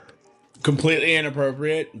Completely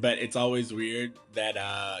inappropriate, but it's always weird that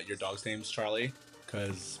your dog's name's Charlie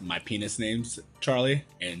because my penis name's Charlie,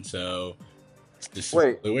 and so this is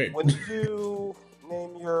Wait, really weird. when did you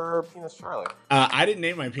name your penis Charlie? I didn't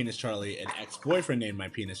name my penis Charlie. An ex-boyfriend named my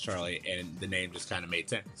penis Charlie, and the name just kind of made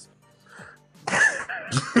sense.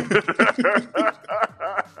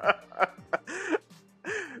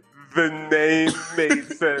 The name made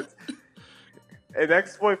sense. An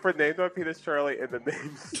ex-boyfriend named my penis Charlie, and the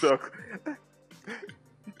name stuck.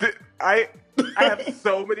 I have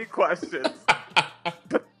so many questions.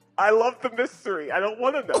 But I love the mystery. I don't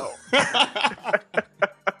want to know.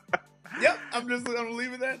 Yep, I'm just gonna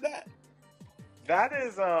leave it at that. That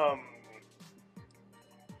is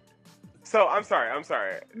So I'm sorry.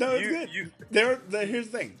 No, it's good. Here's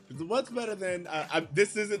the thing. What's better than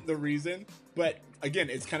this isn't the reason, but again,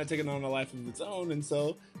 it's kind of taken on a life of its own, and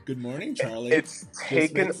so good morning, Charlie. It's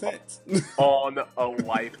taken on a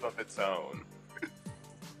life of its own.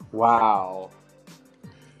 Wow.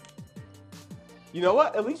 You know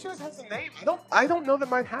what? At least yours has a name. I don't know that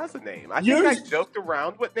mine has a name. I think I joked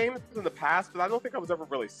around with names in the past, but I don't think I was ever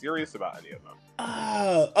really serious about any of them.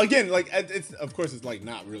 Again, like it's of course it's like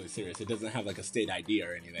not really serious. It doesn't have like a state ID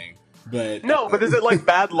or anything. But no, but is it like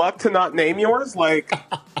bad luck to not name yours? Like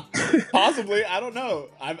possibly, I don't know.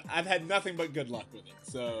 I've had nothing but good luck with it.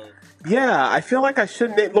 So yeah, I feel like I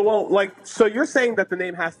should name. Well, like so you're saying that the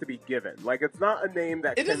name has to be given. Like it's not a name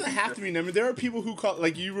that it doesn't have to be named. There are people who call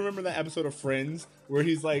like you remember that episode of Friends where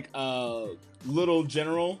he's like little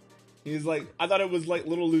general. He's like, I thought it was like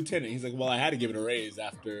little lieutenant. He's like, well, I had to give it a raise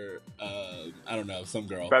after I don't know, some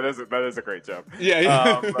girl. That is a great joke.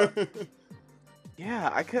 Yeah. Yeah,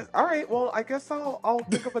 I guess. All right, well, I guess I'll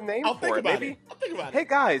think of a name for it. Maybe. I'll think about it. Hey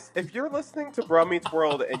guys, if you're listening to Bruh Meets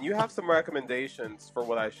World and you have some recommendations for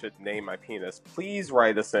what I should name my penis, please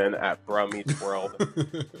write us in at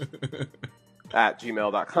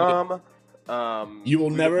bruhmeetsworld@gmail.com. You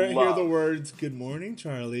will never hear the words "Good morning,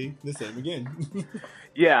 Charlie" the same again.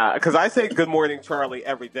 Yeah, because I say "Good morning, Charlie"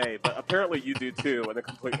 every day, but apparently you do too in a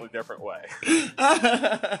completely different way.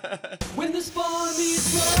 When the spawn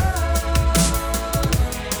meets world.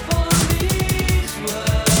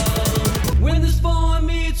 When the spawn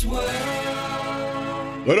meets world.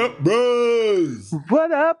 What up, bros?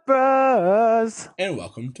 What up, bros? And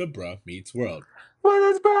welcome to Bruh Meets World. What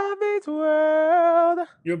is Bruh Meets World?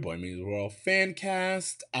 Your Boy Meets World fan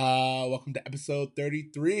cast. Welcome to episode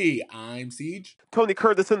 33. I'm Siege. Tony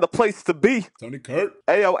Curtis in the place to be. Tony Kurt.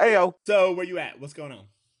 Ayo. So, where you at? What's going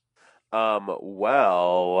on?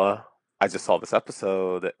 Well, I just saw this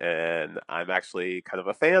episode, and I'm actually kind of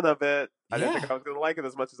a fan of it. I didn't think I was going to like it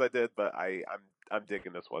as much as I did, but I'm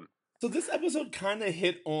digging this one. So this episode kind of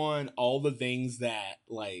hit on all the things that,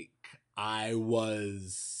 like, I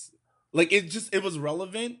was... Like, it was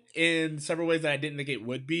relevant in several ways that I didn't think it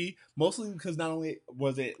would be. Mostly because not only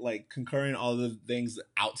was it, like, concurring all the things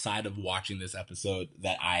outside of watching this episode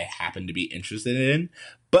that I happened to be interested in,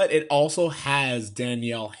 but it also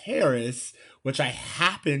Danielle Harris, which I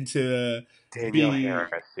happen to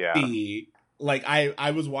Harris, yeah. Like,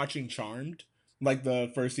 I was watching Charmed, like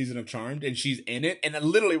the first season of Charmed, and she's in it. And then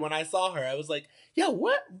literally when I saw her, I was like, yeah,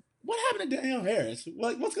 what happened to Danielle Harris?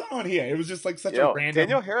 Like, what's going on here? It was just like such a random...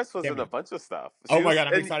 Danielle Harris was in a bunch of stuff. Oh my God,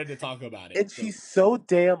 I'm excited to talk about it. And she's so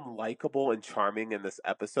damn likable and charming in this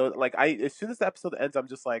episode. Like, as soon as the episode ends, I'm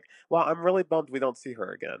just like, well, I'm really bummed we don't see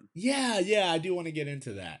her again. Yeah, I do want to get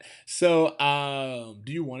into that. So,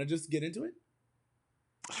 do you want to just get into it?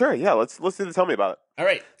 Sure, yeah, let's tell me about it. All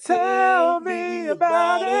right. Tell me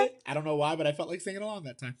about it. I don't know why, but I felt like singing along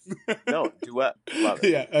that time. No, duet. Love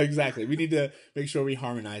it. Yeah, exactly. We need to make sure we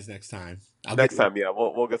harmonize next time. Next time, yeah,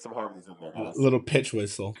 we'll get some harmonies in there. A little pitch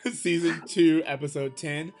whistle. Season 2, episode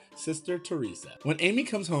 10, Sister Teresa. When Amy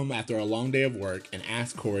comes home after a long day of work and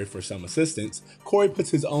asks Corey for some assistance, Corey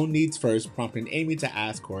puts his own needs first, prompting Amy to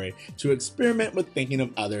ask Corey to experiment with thinking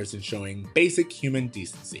of others and showing basic human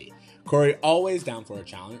decency. Corey, always down for a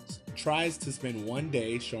challenge, tries to spend one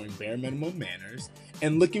day showing bare minimum manners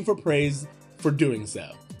and looking for praise for doing so.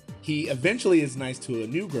 He eventually is nice to a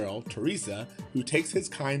new girl, Teresa, who takes his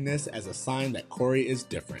kindness as a sign that Corey is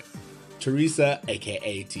different. Teresa,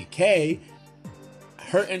 aka TK,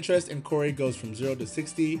 her interest in Corey goes from 0 to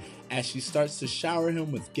 60 as she starts to shower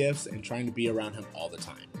him with gifts and trying to be around him all the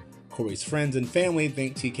time. Corey's friends and family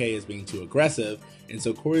think TK is being too aggressive, and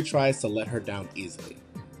so Corey tries to let her down easily.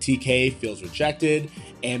 TK feels rejected,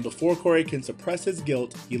 and before Corey can suppress his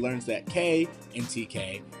guilt, he learns that K in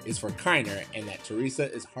TK is for Kiner and that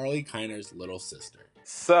Teresa is Harley Kiner's little sister.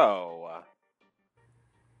 So,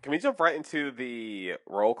 Can we jump right into the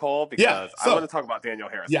roll call? Yeah, Because I want to talk about Danielle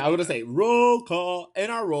Harris. Yeah, I was gonna say roll call. In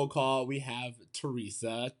our roll call, we have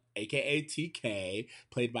Teresa, aka TK,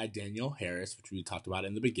 played by Danielle Harris, which we talked about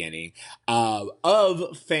in the beginning,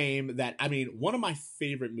 of fame. That I mean, one of my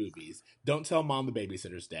favorite movies. Don't Tell Mom the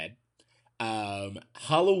Babysitter's Dead.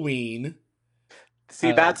 Halloween.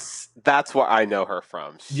 See, that's what I know her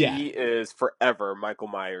from. She is forever Michael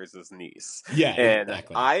Myers' niece. Yeah, and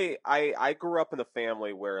exactly. I grew up in a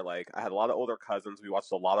family where like I had a lot of older cousins. We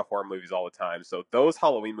watched a lot of horror movies all the time. So those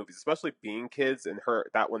Halloween movies, especially being kids, and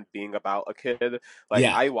that one being about a kid, like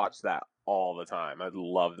I watched that all the time. I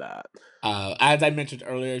love that. As I mentioned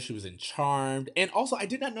earlier, she was in Charmed, and also I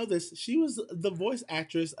did not know this. She was the voice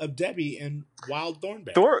actress of Debbie in Wild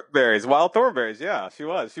Thornberrys. Wild Thornberrys. Yeah, she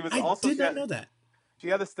was. She was. I also did not know that. She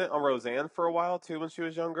had a stint on Roseanne for a while too when she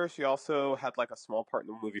was younger. She also had like a small part in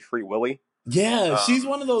the movie Free Willy. Yeah, she's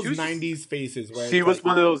one of those '90s faces. Where she was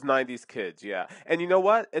one of those '90s kids. Yeah, and you know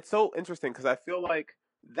what? It's so interesting because I feel like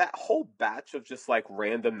that whole batch of just like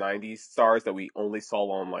random '90s stars that we only saw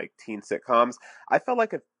on like teen sitcoms. I felt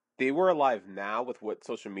like if they were alive now with what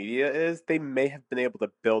social media is, they may have been able to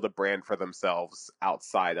build a brand for themselves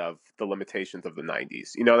outside of the limitations of the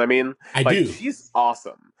 '90s. You know what I mean? I do. She's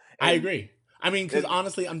awesome. I agree. I mean, because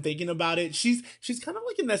honestly, I'm thinking about it. She's kind of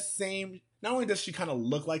like in the same. Not only does she kind of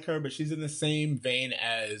look like her, but she's in the same vein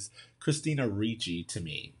as Christina Ricci to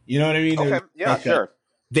me. You know what I mean? Okay, yeah, like sure.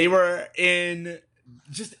 They were in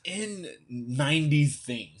 90s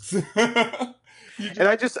things. And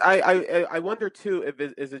I wonder too if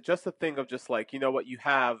is it just a thing of just like, you know what, you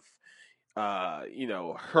have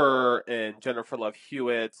her and Jennifer Love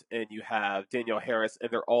Hewitt, and you have Danielle Harris, and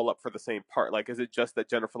they're all up for the same part. Like, is it just that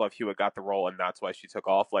Jennifer Love Hewitt got the role and that's why she took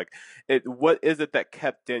off? Like, what is it that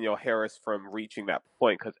kept Danielle Harris from reaching that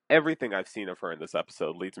point? Because everything I've seen of her in this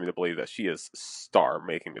episode leads me to believe that she is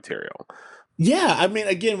star-making material. Yeah, I mean,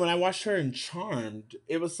 again, when I watched her in Charmed,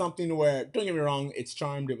 it was something where, don't get me wrong, it's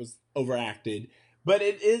Charmed, it was overacted, but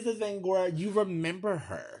it is a thing where you remember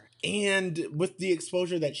her. And with the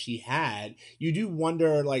exposure that she had, you do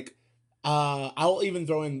wonder, like, I'll even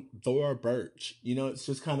throw in Thora Birch. You know, it's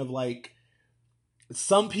just kind of like,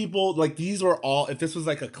 some people, like, these were all, if this was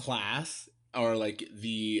like a class, or like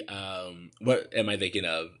the, what am I thinking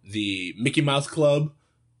of? The Mickey Mouse Club,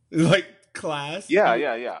 like, class.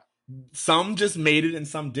 Yeah. Some just made it and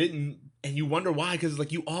some didn't, and you wonder why, because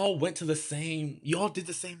like you all did the same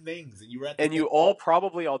things, and you were at you all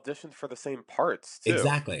probably auditioned for the same parts too.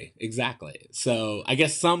 Exactly. So I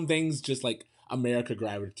guess some things just like America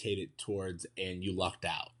gravitated towards, and you lucked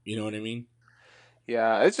out. You know what I mean?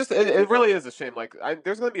 Yeah, it's just it really is a shame. Like,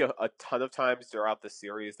 there's going to be a ton of times throughout the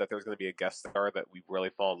series that there's going to be a guest star that we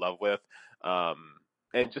really fall in love with.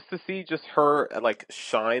 And just to see just her like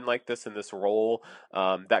shine like this in this role,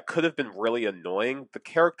 that could have been really annoying. The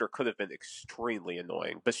character could have been extremely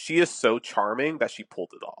annoying, but she is so charming that she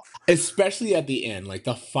pulled it off. Especially at the end, like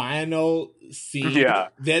the final scene. Yeah,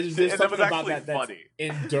 there's something about that that's funny.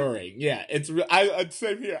 Enduring. Yeah, it's. I'd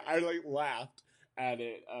say here, I like laughed at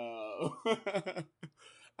it.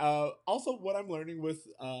 Also, what I'm learning with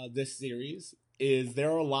this series is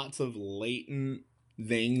there are lots of latent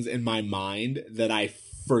things in my mind that I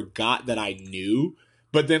forgot that I knew,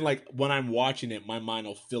 but then like when I'm watching it, my mind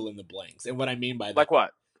will fill in the blanks. And what I mean by that, like what,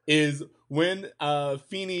 is when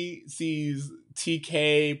Feeney sees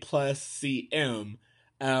TK plus CM,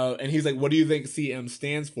 and he's like, "What do you think CM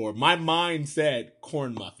stands for?" My mind said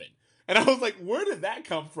corn muffin. And I was like, where did that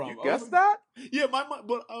come from? You guessed that? Yeah, my mind.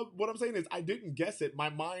 But what I'm saying is, I didn't guess it. My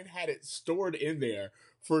mind had it stored in there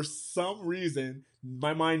for some reason.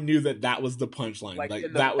 My mind knew that was the punchline. Like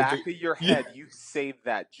in the back of your head, you saved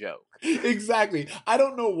that joke. Exactly. I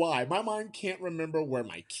don't know why. My mind can't remember where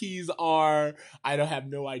my keys are. I don't have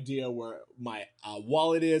no idea where my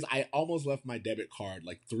wallet is. I almost left my debit card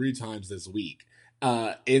like 3 times this week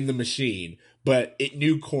in the machine, but it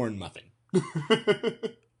knew corn muffin.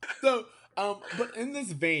 So, but in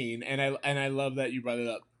this vein, and I love that you brought it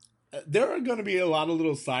up. There are going to be a lot of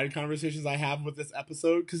little side conversations I have with this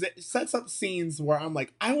episode because it sets up scenes where I'm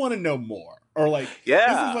like, I want to know more, or like, this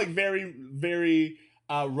is like very, very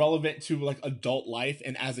relevant to like adult life,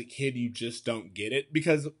 and as a kid, you just don't get it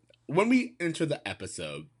because when we enter the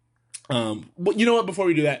episode, you know what? Before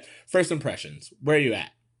we do that, first impressions. Where are you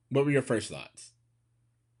at? What were your first thoughts?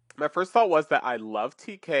 My first thought was that I love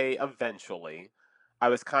TK eventually. I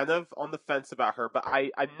was kind of on the fence about her, but I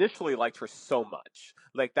initially liked her so much.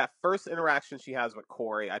 Like, that first interaction she has with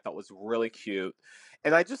Corey, I thought was really cute.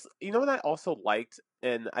 And I just, you know what I also liked,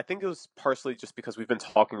 and I think it was partially just because we've been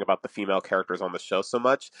talking about the female characters on the show so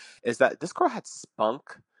much, is that this girl had spunk.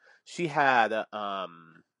 She had,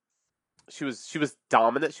 she was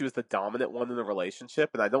dominant. She was the dominant one in the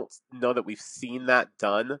relationship, and I don't know that we've seen that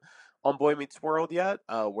done on Boy Meets World yet,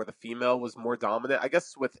 where the female was more dominant. I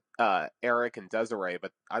guess with Eric and Desiree,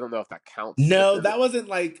 but I don't know if that counts. No, that wasn't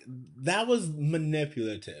like that was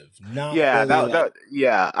manipulative, not Yeah, really like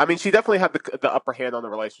yeah. I mean, she definitely had the upper hand on the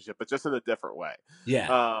relationship, but just in a different way.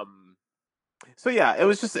 yeah. So yeah, it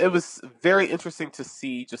was very interesting to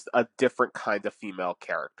see just a different kind of female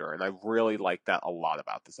character, and I really like that a lot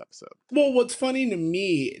about this episode. Well, what's funny to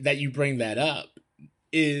me that you bring that up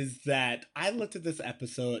is that I looked at this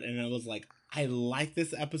episode and I was like, I like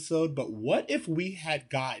this episode, but what if we had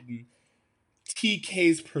gotten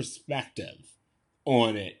TK's perspective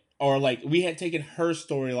on it? Or like we had taken her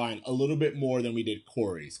storyline a little bit more than we did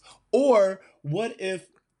Corey's. Or what if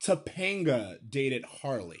Topanga dated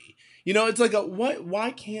Harley? You know, it's like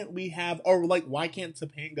why can't we have, or like why can't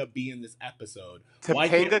Topanga be in this episode?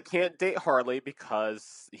 Topanga can't date Harley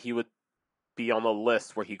because he would be on a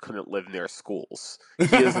list where he couldn't live near schools.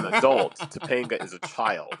 He is an adult. Topanga is a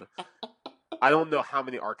child. I don't know how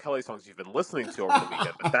many R. Kelly songs you've been listening to over the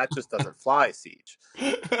weekend, but that just doesn't fly, Siege.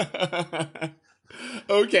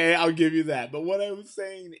 Okay, I'll give you that. But what I was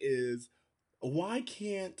saying is, why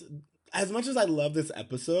can't, as much as I love this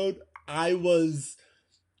episode, I was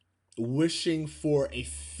wishing for a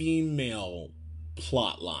female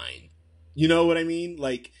plot line. You know what I mean?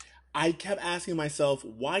 Like, I kept asking myself,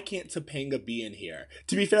 why can't Topanga be in here?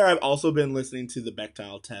 To be fair, I've also been listening to the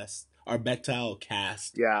Bechdel test, our Bechdel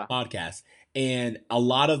cast podcast. And a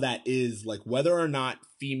lot of that is like whether or not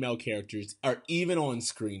female characters are even on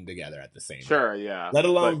screen together at the same time. Sure, yeah. Let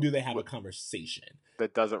alone do they have a conversation.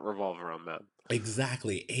 That doesn't revolve around them.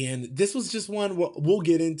 Exactly. And this was just one, we'll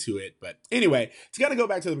get into it. But anyway, it's got to go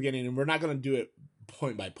back to the beginning, and we're not going to do it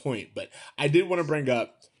point by point. But I did want to bring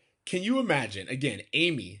up, can you imagine, again,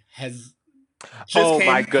 Amy has just oh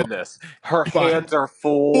my goodness. Her hands are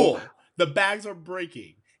full. The bags are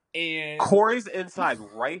breaking. And Corey's inside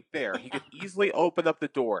right there. He could easily open up the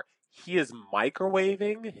door. He is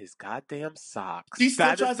microwaving his goddamn socks. He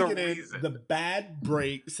still tries to get in. The bag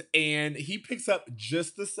breaks, and he picks up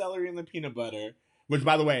just the celery and the peanut butter. Which,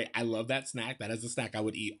 by the way, I love that snack. That is a snack I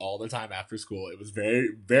would eat all the time after school. It was very,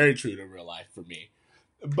 very true to real life for me.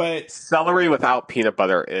 But celery without peanut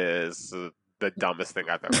butter is the dumbest thing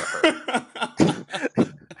I've ever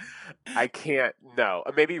heard. I can't. No,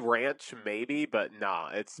 maybe ranch, maybe, but nah,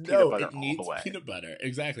 it's peanut butter all the way. Peanut butter,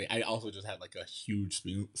 exactly. I also just had like a huge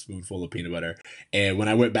spoonful of peanut butter, and when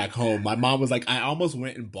I went back home, my mom was like, "I almost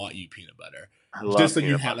went and bought you peanut butter just so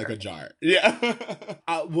you had like a jar." Yeah.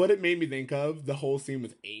 What it made me think of the whole scene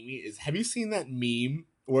with Amy is: have you seen that meme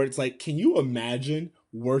where it's like, can you imagine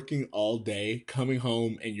working all day, coming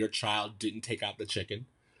home, and your child didn't take out the chicken?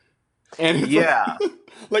 And yeah,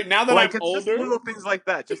 like now that I'm older, just little things like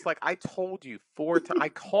that. Just like I told you 4 times, I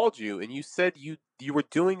called you and you said you were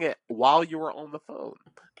doing it while you were on the phone.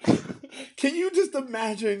 Can you just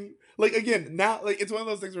imagine? Like again, now like it's one of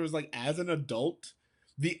those things where it's like, as an adult,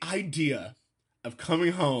 the idea of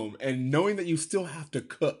coming home and knowing that you still have to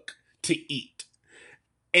cook to eat,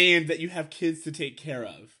 and that you have kids to take care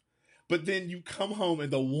of, but then you come home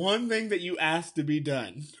and the one thing that you asked to be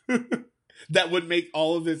done. That would make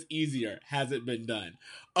all of this easier hasn't been done.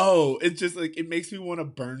 Oh, it's just like, it makes me want to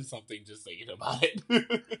burn something just thinking about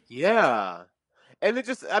it. Yeah. And it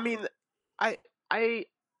just, I mean, I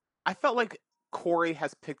felt like Corey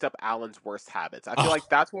has picked up Alan's worst habits. I feel like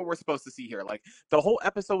that's what we're supposed to see here. Like, the whole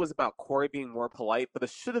episode was about Corey being more polite, but it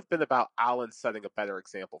should have been about Alan setting a better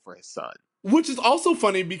example for his son. Which is also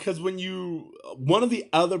funny because one of the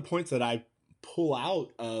other points that I pull out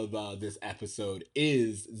of this episode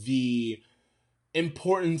is the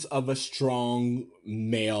importance of a strong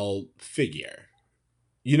male figure.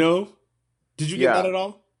 You know? Did you get that at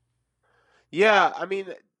all? Yeah, I mean,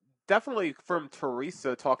 definitely from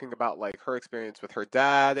Teresa talking about like her experience with her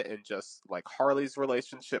dad and just like Harley's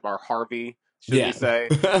relationship, or Harvey, should we say.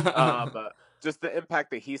 Just the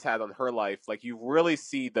impact that he's had on her life. Like, you really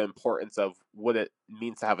see the importance of what it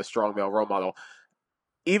means to have a strong male role model.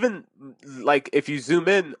 Even, like, if you zoom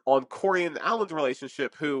in on Corey and Alan's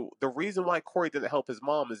relationship, who the reason why Corey didn't help his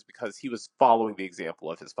mom is because he was following the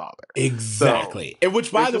example of his father. Exactly. And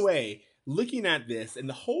which, by the way, looking at this and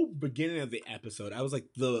the whole beginning of the episode, I was like,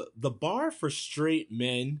 the bar for straight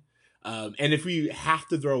men, and if we have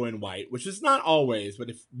to throw in white, which is not always,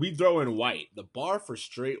 but if we throw in white, the bar for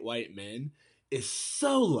straight white men is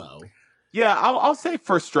so low. Yeah, I'll say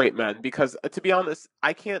for straight men, because to be honest,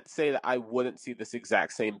 I can't say that I wouldn't see this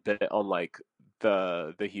exact same bit on like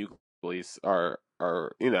the Hughleys or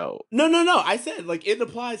you know. No. I said like it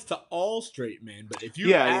applies to all straight men, but if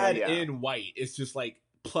you add in white, it's just like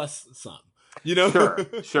plus some. You know?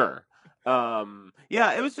 Sure.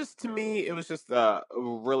 Yeah, it was just, to me, it was just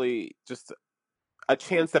really just a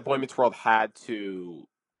chance that Boy Meets World had to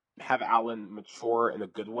have Alan mature in a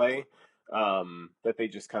good way. That they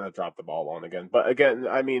just kind of dropped the ball on again. But again,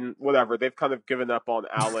 I mean, whatever. They've kind of given up on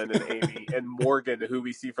Alan and Amy and Morgan, who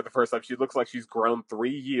we see for the first time. She looks like she's grown 3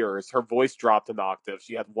 years. Her voice dropped an octave.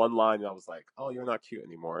 She had one line, and I was like, "Oh, you're not cute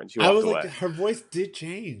anymore." And she I walked was away. like, her voice did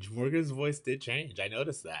change. Morgan's voice did change. I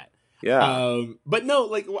noticed that. Yeah. But no,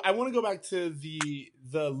 like I want to go back to the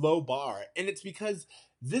low bar, and it's because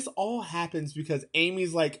this all happens because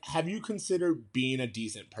Amy's like, "Have you considered being a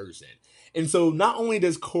decent person?" And so not only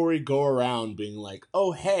does Corey go around being like,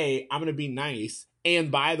 "Oh, hey, I'm gonna be nice," and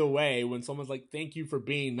by the way, when someone's like, "Thank you for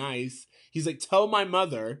being nice," he's like, "Tell my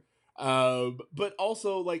mother." But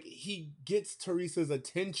also like he gets Teresa's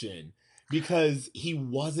attention because he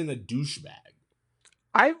wasn't a douchebag.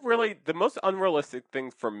 The most unrealistic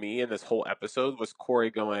thing for me in this whole episode was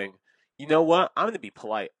Corey going, "You know what? I'm going to be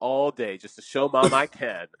polite all day just to show mom I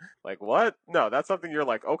can." Like, what? No, that's something you're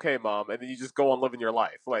like, "Okay, mom," and then you just go on living your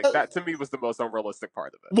life. Like, that to me was the most unrealistic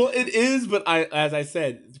part of it. Well, it is, but as I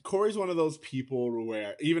said, Corey's one of those people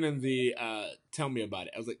where even in the tell me about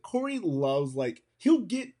it, I was like, Corey loves, like, he'll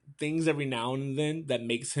get things every now and then that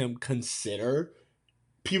makes him consider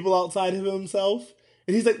people outside of himself.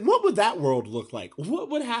 And he's like, what would that world look like? What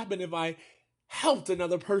would happen if I helped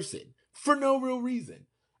another person for no real reason?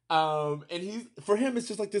 And for him, it's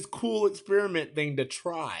just like this cool experiment thing to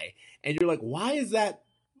try. And you're like, why is that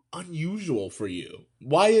unusual for you?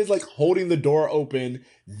 Why is like holding the door open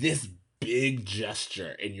this big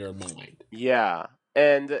gesture in your mind? Yeah.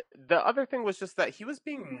 And the other thing was just that he was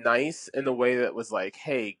being nice in a way that was like,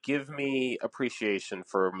 "Hey, give me appreciation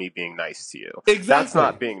for me being nice to you." Exactly. That's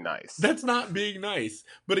not being nice. That's not being nice.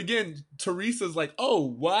 But again, Teresa's like, "Oh,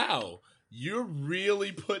 wow. You're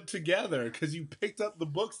really put together because you picked up the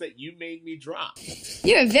books that you made me drop."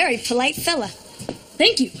 You're a very polite fella.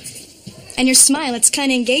 Thank you. And your smile, it's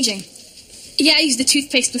kind of engaging. Yeah, I use the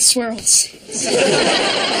toothpaste with swirls.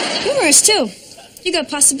 Humorous, too. You got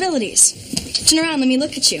possibilities. Turn around, let me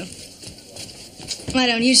look at you. I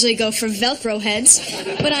don't usually go for Velcro heads,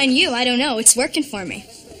 but on you, I don't know. It's working for me.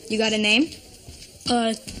 You got a name?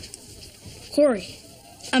 Corey.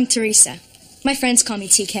 I'm Teresa. My friends call me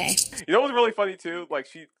TK. You know what's really funny too? Like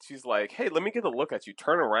she's like, "Hey, let me get a look at you.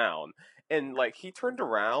 Turn around." And like he turned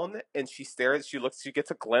around and she stares. She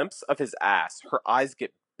gets a glimpse of his ass. Her eyes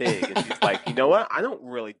get big, and she's like, "You know what? I don't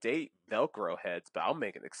really date Velcro heads, but I'll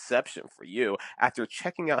make an exception for you." After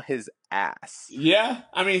checking out his ass. Yeah,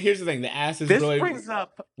 I mean, here's the thing: the ass is This really brings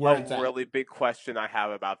up where a it's at. really big question I have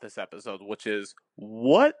about this episode, which is,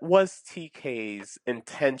 what was TK's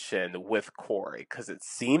intention with Corey? Because it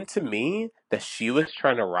seemed to me that she was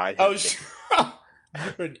trying to ride his Oh,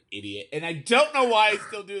 you're an idiot, and I don't know why I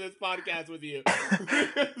still do this podcast with you.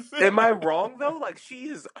 Am I wrong though? Like, she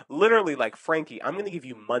is literally like, "Frankie, I'm going to give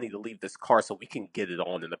you money to leave this car so we can get it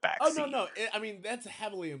on in the back seat." No. I mean, that's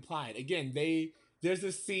heavily implied. Again, there's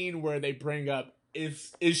this scene where they bring up,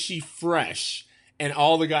 is she fresh? And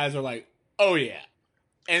all the guys are like, "Oh yeah."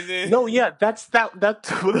 And then No, yeah, that's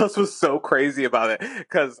what else was so crazy about it,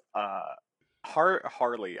 because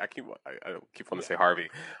Harley, I keep wanting to say Harvey.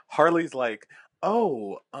 Harley's like,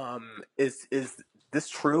 "Oh, is this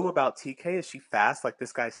true about TK? Is she fast like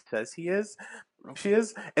this guy says she is?"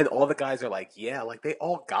 And all the guys are like, "Yeah," like they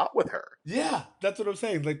all got with her. yeah, that's what I'm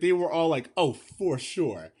saying. Like they were all like, "Oh, for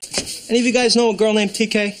sure." Any of you guys know a girl named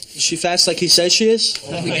TK? Is she fast like he says she is?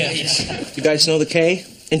 Oh, yes. You guys know the K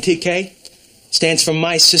in TK? Stands for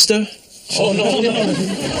my sister. Oh, no.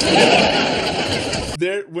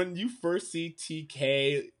 There, when you first see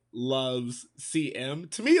TK loves CM,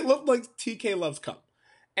 to me it looked like TK loves cum,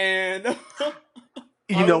 and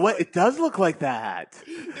You know what? It does look like that.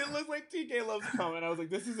 It looks like TK loves cum, and I was like,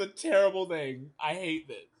 "This is a terrible thing. I hate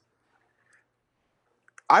this."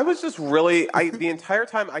 I was just the entire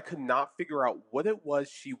time I could not figure out what it was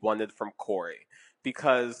she wanted from Corey,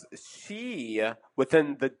 because she,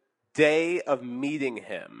 within the day of meeting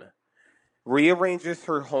him, rearranges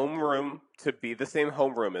her homeroom to be the same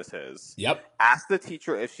homeroom as his. Yep. Asked the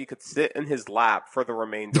teacher if she could sit in his lap for the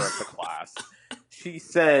remainder of the class. She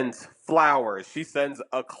sends flowers. She sends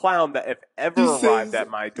a clown that if ever arrived at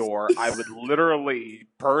my door, I would literally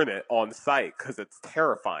burn it on sight because it's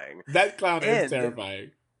terrifying. That clown is And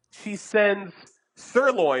terrifying. She sends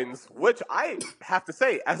sirloins, which I have to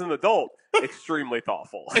say, as an adult, extremely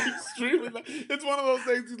thoughtful. Extremely. It's one of those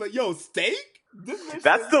things. He's like, "Yo, steak."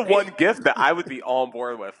 That's the one gift that I would be on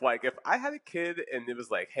board with. Like, if I had a kid and it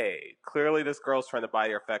was like, "Hey, clearly this girl's trying to buy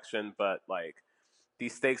your affection, but like,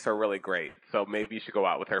 these steaks are really great, so maybe you should go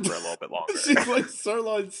out with her for a little bit longer. She's like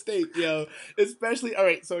sirloin steak, yo. Especially, all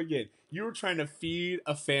right. So again, you were trying to feed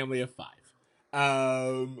a family of 5.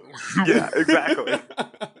 Yeah, exactly.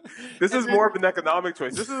 This is then, more of an economic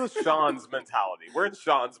choice. This is Sean's mentality. We're in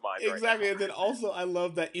Sean's mind exactly. right And then also, I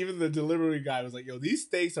love that even the delivery guy was like, "Yo, these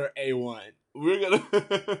steaks are A1. We're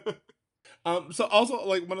gonna." So also,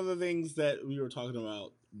 like, one of the things that we were talking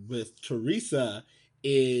about with Teresa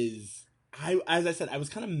is, as I said, I was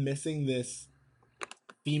kind of missing this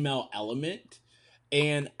female element,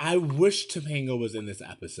 and I wish Topanga was in this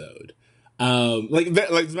episode. Like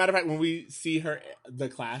as a matter of fact, when we see her, the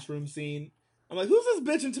classroom scene, I'm like, who's this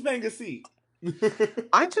bitch in Topanga's seat?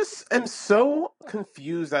 I just am so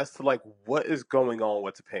confused as to like what is going on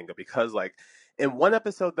with Topanga, because like in one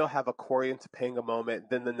episode they'll have a Corey and Topanga moment,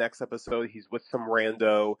 then the next episode he's with some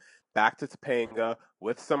rando, back to Topanga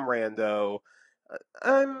with some rando.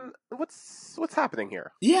 What's happening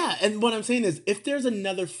here? Yeah, and what I'm saying is, if there's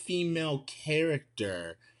another female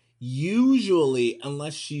character, usually,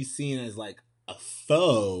 unless she's seen as like a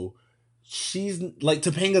foe, she's like,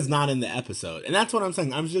 Topanga's not in the episode, and that's what I'm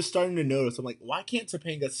saying. I'm just starting to notice. I'm like, why can't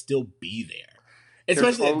Topanga still be there? There's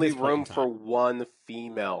Especially only at this point room in for time. one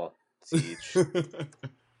female, Siege.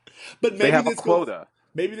 But They maybe have a this quota.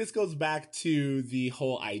 maybe this goes back to the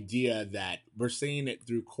whole idea that we're seeing it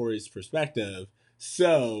through Corey's perspective.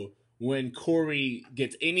 So when Corey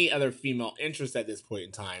gets any other female interest at this point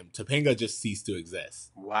in time, Topanga just ceased to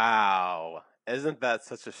exist. Wow. Isn't that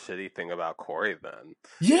such a shitty thing about Corey then?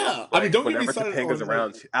 Yeah. I Like, mean, don't get me whenever started Topanga's on,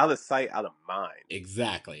 around, like, out of sight, out of mind.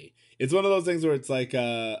 exactly. It's one of those things where it's like,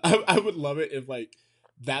 I would love it if, like,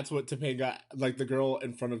 that's what Topanga, like, the girl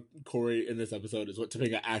in front of Corey in this episode is what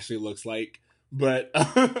Topanga actually looks like. But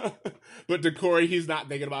but to Corey, he's not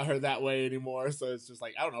thinking about her that way anymore. So it's just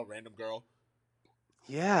like, I don't know, random girl.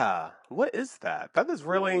 Yeah. What is that? That is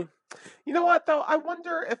really... You know what, though? I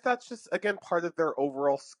wonder if that's just, again, part of their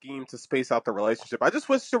overall scheme to space out the relationship. I just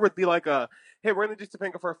wish there would be like a, hey, we're going to do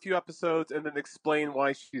Topanga for a few episodes and then explain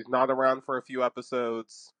why she's not around for a few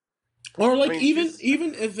episodes. Or like, I mean,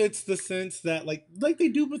 even if it's the sense that like they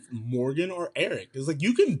do with Morgan or Eric, it's like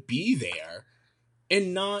you can be there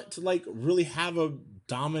and not like really have a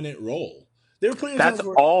dominant role. There were plenty of That's times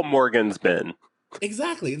where, all Morgan's been.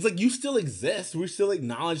 exactly, it's like you still exist. We still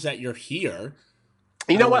acknowledge that you're here.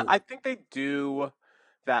 You know what? I think they do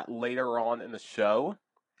that later on in the show.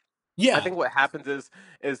 Yeah, I think what happens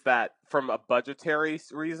is that from a budgetary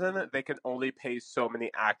reason, they can only pay so many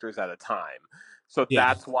actors at a time. So Yeah.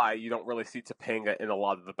 that's why you don't really see Topanga in a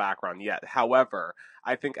lot of the background yet. However,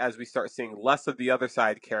 I think as we start seeing less of the other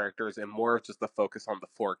side characters and more of just the focus on the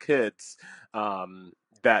 4 kids,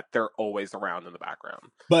 that they're always around in the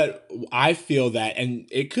background. But I feel that, and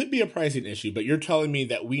it could be a pricing issue, but you're telling me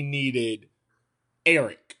that we needed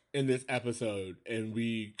Eric in this episode and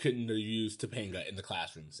we couldn't have used Topanga in the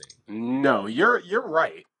classroom scene. No, you're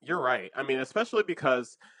right. You're right. I mean, especially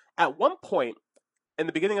because at one point in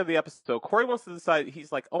the beginning of the episode, Corey wants to decide,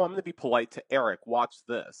 he's like, oh, I'm going to be polite to Eric. Watch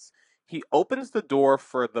this. He opens the door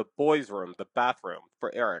for the boys' room, the bathroom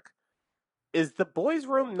for Eric. Is the boys'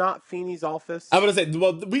 room not Feeney's office? I would say,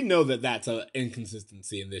 well, we know that that's an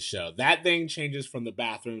inconsistency in this show. That thing changes from the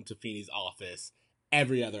bathroom to Feeney's office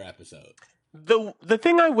every other episode. The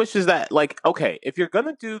thing I wish is that, like, okay, if you're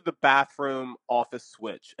gonna do the bathroom office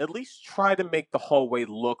switch, at least try to make the hallway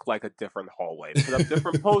look like a different hallway. Put up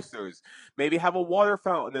different posters. Maybe have a water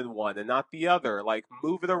fountain in one and not the other. Like,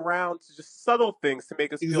 move it around to just subtle things to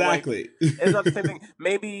make us feel like it's not the same thing.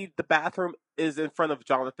 Maybe the bathroom is in front of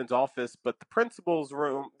Jonathan's office, but the principal's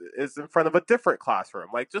room is in front of a different classroom.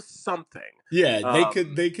 Like, just something. Yeah,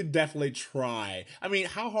 they could definitely try. I mean,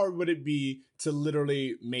 how hard would it be to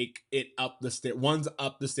literally make it up the stairs? One's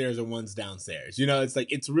up the stairs and one's downstairs. You know, it's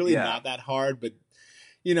like, it's really not that hard, but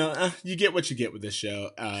you know, you get what you get with this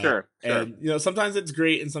show. Sure. And you know, sometimes it's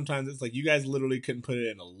great, and sometimes it's like you guys literally couldn't put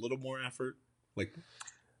it in a little more effort, like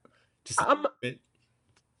just a bit.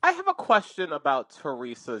 I have a question about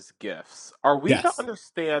Teresa's gifts. Are we to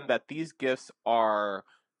understand that these gifts are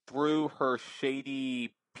through her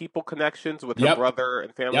shady people connections with her brother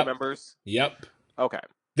and family members? Yep. Okay.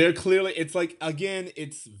 They're clearly, it's like, again,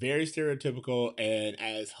 it's very stereotypical, and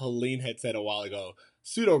as Helene had said a while ago,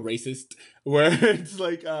 pseudo-racist, where it's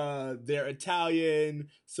like they're Italian,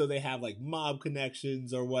 so they have like mob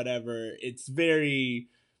connections or whatever. It's very,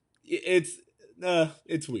 it's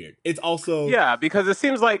weird. It's also, yeah, because it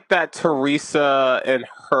seems like that Teresa and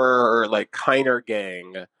her like Kiner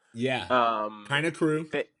gang,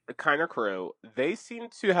 Kiner crew, they seem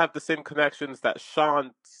to have the same connections that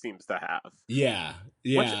Sean seems to have. Yeah.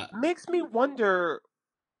 Which makes me wonder,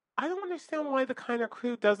 I don't understand why the Kiner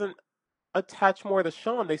crew doesn't attach more to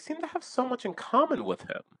Sean. They seem to have so much in common with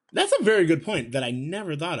him. That's a very good point that I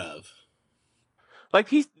never thought of. Like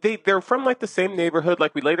they're from like the same neighborhood.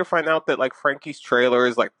 Like we later find out that like Frankie's trailer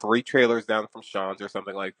is like 3 trailers down from Sean's or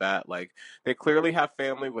something like that. Like they clearly have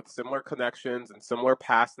family with similar connections and similar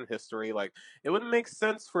past and history. Like it wouldn't make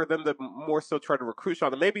sense for them to more so try to recruit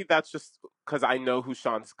Sean. And maybe that's just because I know who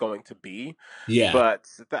Sean's going to be. Yeah. But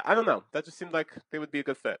I don't know. That just seemed like they would be a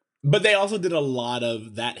good fit. But they also did a lot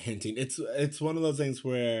of that hinting. It's one of those things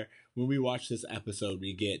where when we watch this episode,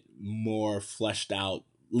 we get more fleshed out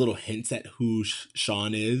little hints at who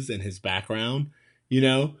Sean is and his background, you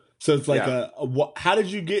know? So it's like how did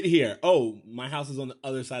you get here? Oh, my house is on the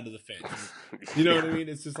other side of the fence. You know what I mean?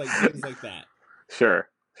 It's just like things like that. Sure.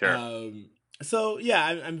 So yeah,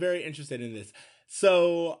 I'm very interested in this.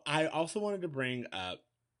 So I also wanted to bring up,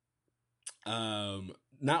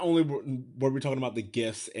 not only were we talking about the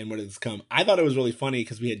gifts and what it's come, I thought it was really funny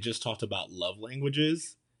because we had just talked about love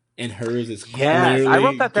languages. And hers is clearly I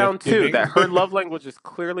wrote that down too. gift-giving. That her love language is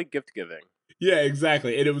clearly gift giving. Yeah,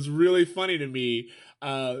 exactly. And it was really funny to me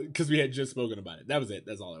because we had just spoken about it. That was it.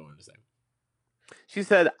 That's all I wanted to say. She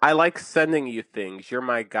said, "I like sending you things. You're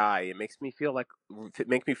my guy. It makes me feel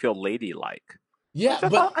ladylike." Yeah, I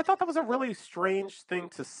thought that was a really strange thing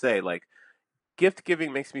to say. Like, gift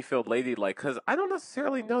giving makes me feel ladylike because I don't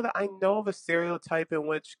necessarily know that I know of a stereotype in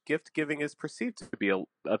which gift giving is perceived to be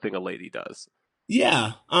a thing a lady does.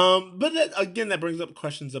 Yeah, but that brings up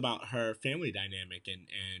questions about her family dynamic and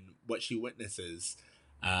what she witnesses.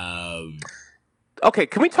 Okay,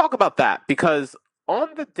 can we talk about that? Because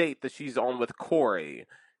on the date that she's on with Corey,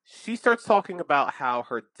 she starts talking about how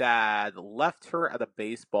her dad left her at a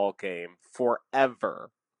baseball game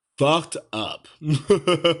forever. Fucked up.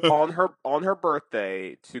 on her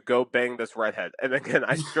birthday to go bang this redhead. And again,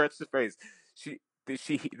 I stretched the phrase.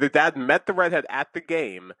 The dad met the redhead at the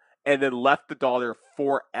game and then left the daughter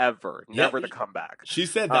forever, never to come back. She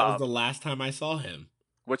said that was the last time I saw him.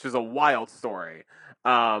 Which is a wild story.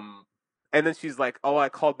 And then she's like, "Oh, I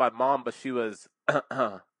called my mom, but she was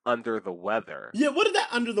under the weather." Yeah, what did that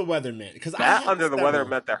under the weather mean? Because that under the weather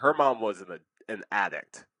meant that her mom was an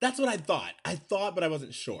addict. That's what I thought. But I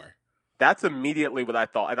wasn't sure. That's immediately what I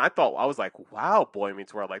thought. And I was like, wow, Boy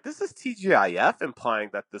Meets World. Like, this is TGIF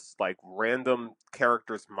implying that this, like, random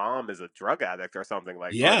character's mom is a drug addict or something.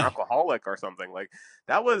 Like, or an alcoholic or something. Like,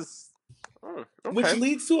 that was... okay. Which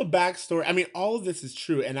leads to a backstory. I mean, all of this is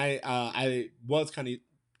true. And I was kind of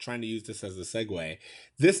trying to use this as a segue.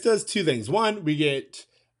 This does two things. One, we get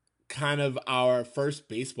kind of our first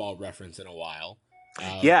baseball reference in a while.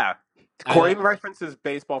 Corey references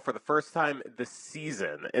baseball for the first time this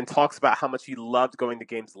season and talks about how much he loved going to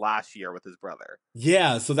games last year with his brother.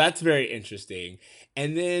 Yeah, so that's very interesting.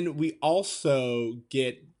 And then we also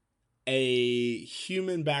get a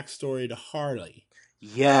human backstory to Harley.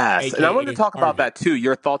 Yes, and I wanted to talk about that too.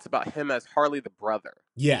 Your thoughts about him as Harley the brother.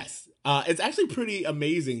 Yes, it's actually pretty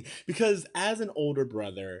amazing because as an older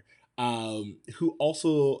brother who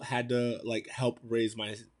also had to like help raise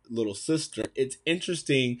my little sister, it's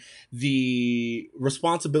interesting the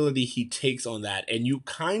responsibility he takes on that, and you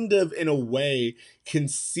kind of in a way can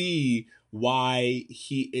see why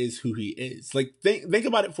he is who he is. Like think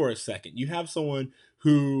about it for a second. You have someone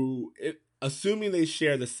who, assuming they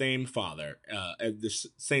share the same father, the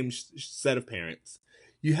same set of parents,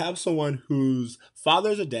 you have someone whose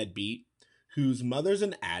father's a deadbeat, whose mother's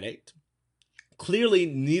an addict. Clearly,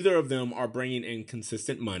 neither of them are bringing in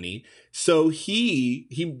consistent money. So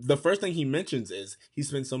the first thing he mentions is he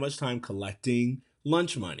spends so much time collecting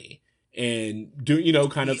lunch money and doing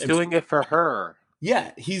it for her.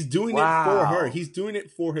 Yeah, he's doing it for her. He's doing it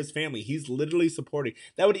for his family. He's literally supporting.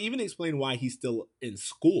 That would even explain why he's still in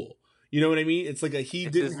school. You know what I mean? It's like it's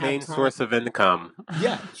his main source of income.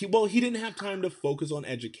 Yeah, he didn't have time to focus on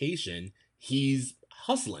education. He's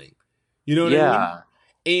hustling. You know what I mean?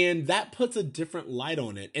 And that puts a different light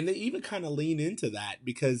on it. And they even kind of lean into that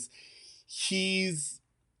because he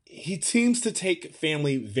seems to take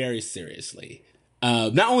family very seriously.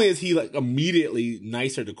 Not only is he like immediately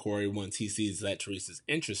nicer to Corey once he sees that Teresa's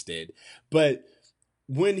interested, but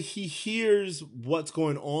when he hears what's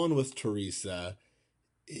going on with Teresa,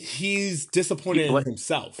 he's disappointed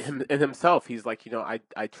in himself. He's like,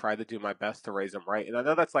 I try to do my best to raise him right. And I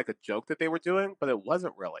know that's like a joke that they were doing, but it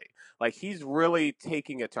wasn't really. Like, he's really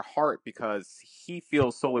taking it to heart because he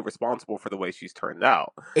feels solely responsible for the way she's turned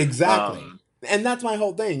out. Exactly. And that's my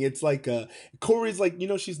whole thing. It's like, Corey's like,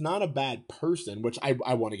 she's not a bad person, which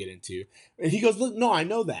I want to get into. And he goes, look, no, I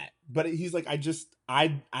know that. But he's like,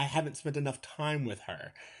 I haven't spent enough time with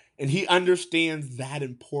her. And he understands that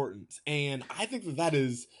importance. And I think that that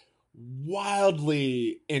is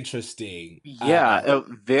wildly interesting. Yeah, a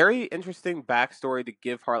very interesting backstory to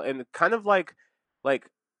give Harley, and kind of like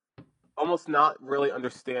almost not really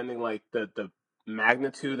understanding like the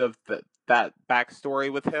magnitude of that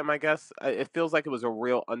backstory with him. I guess it feels like it was a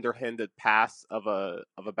real underhanded pass of a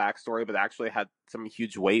backstory, but actually had some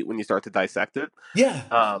huge weight when you start to dissect it.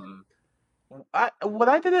 Yeah. What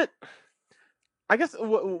I didn't, I guess,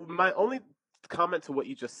 my only comment to what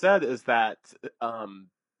you just said is that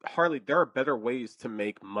Harley, there are better ways to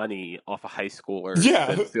make money off of high schoolers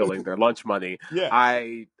than stealing their lunch money. Yeah.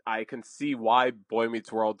 I can see why Boy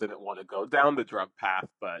Meets World didn't want to go down the drug path,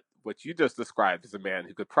 but what you just described is a man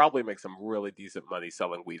who could probably make some really decent money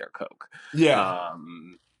selling weed or coke. Yeah.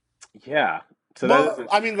 Yeah. So well,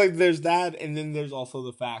 I mean, like, there's that, and then there's also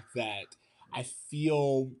the fact that I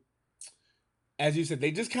feel, as you said,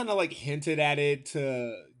 they just kind of like hinted at it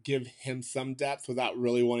to give him some depth without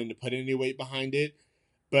really wanting to put any weight behind it.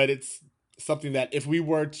 But it's something that if we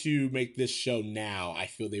were to make this show now, I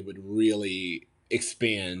feel they would really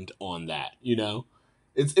expand on that, you know?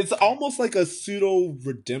 It's almost like a pseudo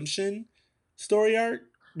redemption story arc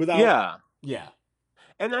without Yeah.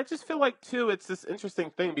 And I just feel like too it's this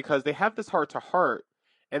interesting thing because they have this heart to heart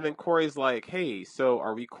and then Corey's like, "Hey, so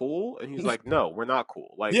are we cool?" And he's like, "No, we're not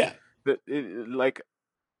cool." Like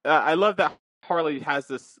I love that Harley has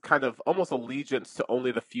this kind of almost allegiance to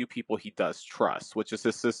only the few people he does trust, which is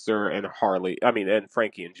his sister and and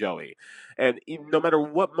Frankie and Joey. And no matter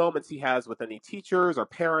what moments he has with any teachers or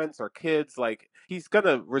parents or kids, like he's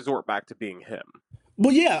gonna resort back to being him.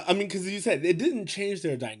 Well, yeah, I mean, because you said it didn't change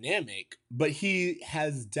their dynamic, but he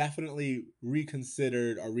has definitely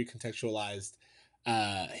reconsidered or recontextualized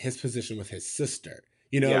his position with his sister.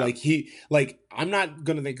 You know, like I'm not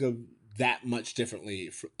gonna think of that much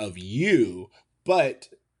differently of you, but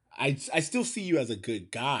I still see you as a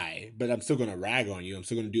good guy, but I'm still gonna rag on you. I'm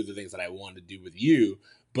still gonna do the things that I want to do with you.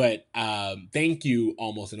 But thank you,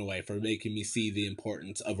 almost in a way, for making me see the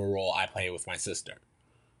importance of a role I play with my sister.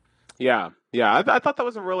 Yeah. I thought that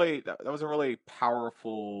was a really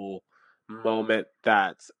powerful moment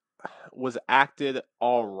that was acted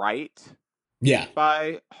all right. Yeah.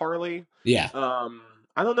 By Harley. Yeah.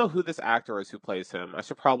 I don't know who this actor is who plays him. I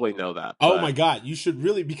should probably know that. Oh my God, you should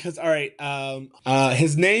really, because all right,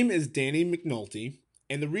 his name is Danny McNulty,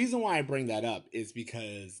 and the reason why I bring that up is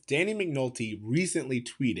because Danny McNulty recently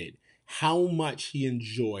tweeted how much he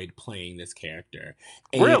enjoyed playing this character.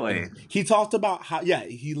 And really? He talked about how,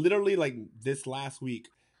 he literally, like, this last week,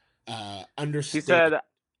 understood. He said,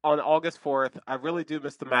 on August 4th, I really do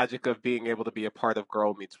miss the magic of being able to be a part of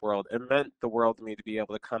Girl Meets World. It meant the world to me to be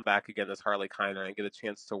able to come back again as Harley Keiner and get a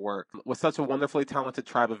chance to work with such a wonderfully talented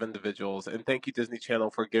tribe of individuals. And thank you, Disney Channel,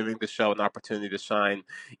 for giving the show an opportunity to shine,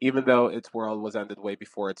 even though its world was ended way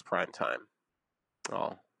before its prime time.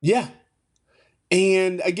 Oh. Yeah.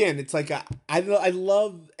 And again, it's like I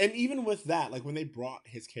love, and even with that, like when they brought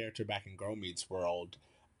his character back in Girl Meets World,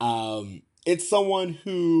 it's someone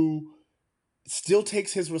who still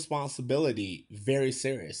takes his responsibility very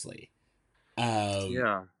seriously.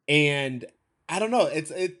 And I don't know,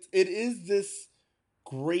 it is this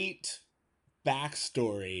great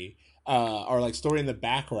backstory, or like story in the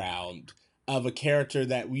background of a character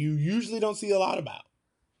that you usually don't see a lot about.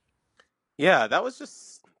 Yeah, that was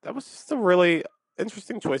just a really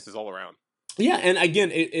interesting choices all around. Yeah, and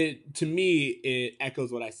again, it to me, it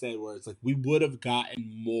echoes what I said, where it's like we would have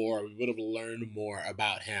gotten more, we would have learned more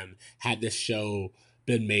about him had this show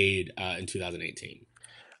been made in 2018.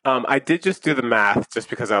 I did just do the math just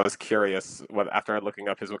because I was curious after looking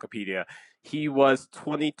up his Wikipedia. He was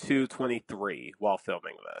 22, 23 while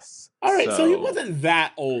filming this. All right, so he wasn't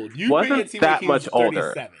that old. You wasn't made it seem that like he much was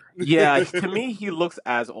older. 37. Yeah, to me, he looks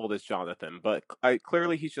as old as Jonathan, but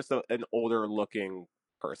clearly he's just an older looking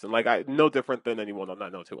person. Like no different than anyone on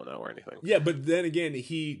 90210 or anything. Yeah, but then again,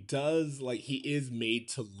 he is made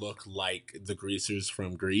to look like the Greasers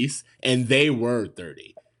from Grease, and they were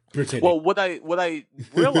 30. Well, what I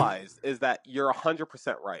realized is that you're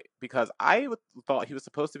 100% right, because I thought he was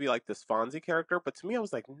supposed to be like this Fonzie character, but to me I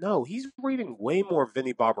was like, no, he's reading way more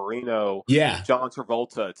Vinnie Barbarino, John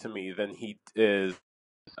Travolta to me than he is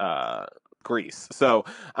Grease. So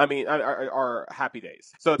I mean, our Happy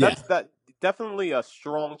Days. So that's definitely a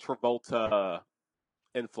strong Travolta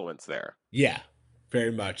influence there. Yeah,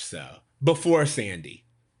 very much so. Before Sandy.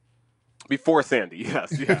 Before Sandy,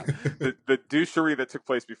 yes, yeah, the douchery that took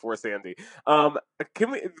place before Sandy.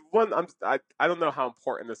 Can we one? I don't know how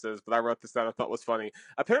important this is, but I wrote this down. I thought it was funny.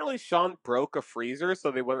 Apparently, Sean broke a freezer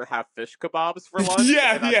so they wouldn't have fish kebabs for lunch.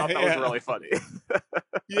 Yeah, and I thought that was really funny.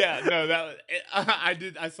 Yeah, no,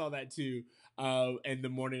 I saw that too. In the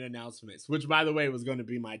morning announcements, which by the way was going to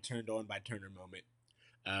be my turned on by Turner moment.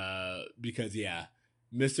 Because yeah,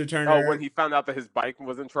 Mr. Turner. Oh, when he found out that his bike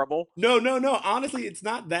was in trouble? No. Honestly, it's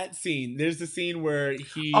not that scene. There's the scene where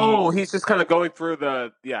he. Oh, he's just kind of going through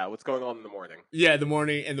what's going on in the morning. Yeah, the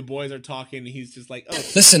morning, and the boys are talking, and he's just like, "Oh,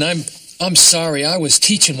 Listen, I'm sorry. I was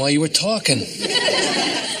teaching while you were talking.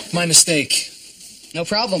 My mistake. No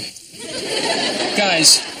problem.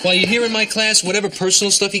 Guys, while you're here in my class, whatever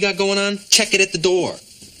personal stuff you got going on, check it at the door.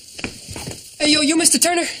 Hey, you Mr.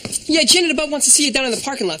 Turner? Yeah, Janet about wants to see you down in the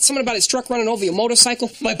parking lot. Something about his truck running over your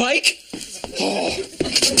motorcycle. My bike? Oh.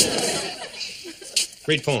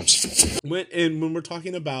 Read poems. When we're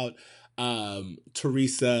talking about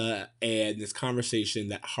Teresa and this conversation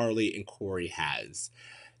that Harley and Corey has,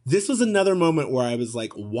 this was another moment where I was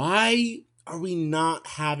like, why are we not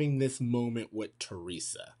having this moment with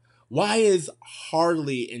Teresa? Why is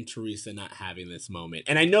Harley and Teresa not having this moment?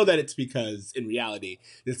 And I know that it's because in reality,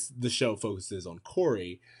 the show focuses on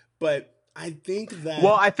Corey, but I think that...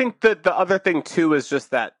 Well, I think that the other thing too is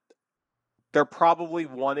just that they're probably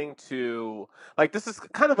wanting to, like, this is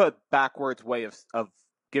kind of a backwards way of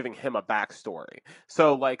giving him a backstory.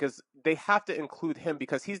 So, like, they have to include him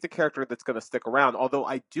because he's the character that's going to stick around. Although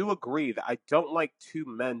I do agree that I don't like two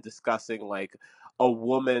men discussing, like, a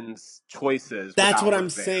woman's choices. That's what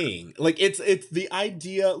I'm saying. Like, it's the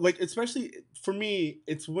idea, like, especially for me,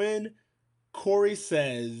 it's when Corey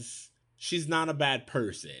says she's not a bad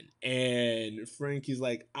person, and Frankie's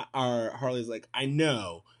like, or Harley's like, I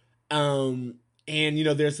know. And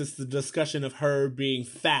there's this discussion of her being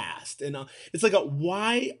fast, and it's like,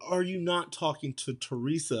 why are you not talking to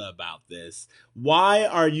Teresa about this? Why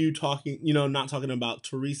are you talking, not talking about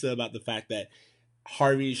Teresa about the fact that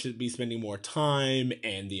Harvey should be spending more time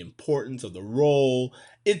and the importance of the role?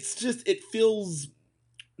 It's just, it feels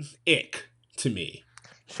ick to me.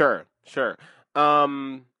 Sure.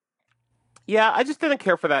 Yeah, I just didn't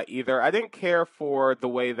care for that either. I didn't care for the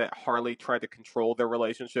way that Harley tried to control their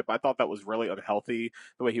relationship. I thought that was really unhealthy,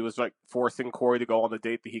 the way he was, like, forcing Corey to go on a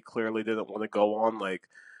date that he clearly didn't want to go on. Like,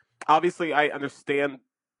 obviously I understand,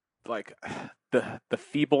 like, the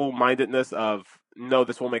feeble-mindedness of, no,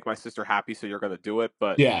 this will make my sister happy, so you're going to do it.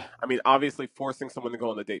 But, yeah, I mean, obviously forcing someone to go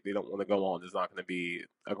on a date they don't want to go on is not going to be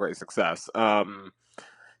a great success.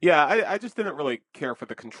 Yeah, I just didn't really care for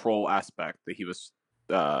the control aspect that he was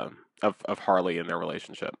of Harley and their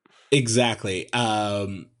relationship. Exactly.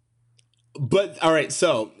 But all right.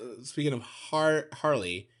 So speaking of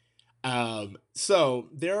Harley, so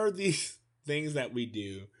there are these things that we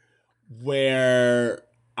do where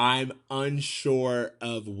I'm unsure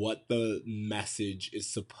of what the message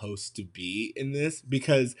is supposed to be in this,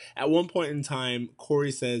 because at one point in time,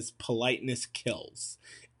 Corey says politeness kills.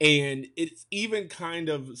 And it's even kind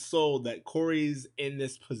of sold that Corey's in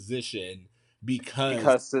this position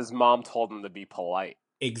because his mom told him to be polite.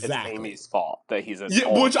 Exactly. It's Amy's fault that he's in.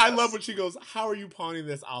 Yeah, which I love when she goes, "How are you pawning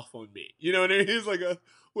this off on me?" You know what I mean? He's like,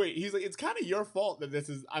 "Wait." He's like, "It's kind of your fault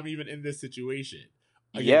that I'm even in this situation."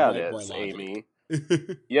 Again, yeah, it is, Amy.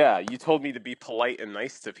 Yeah, you told me to be polite and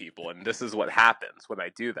nice to people, and this is what happens when I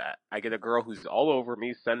do that. I get a girl who's all over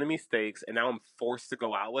me, sending me steaks, and now I'm forced to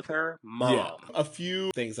go out with her? Mom. Yeah. A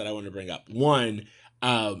few things that I want to bring up. One,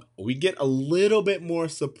 we get a little bit more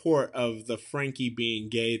support of the Frankie being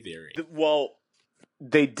gay theory. Well,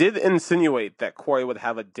 they did insinuate that Corey would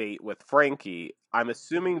have a date with Frankie. I'm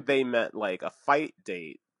assuming they meant, like, a fight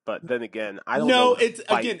date. But then again, I don't know what a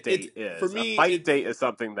fight date is. For me, a fight date is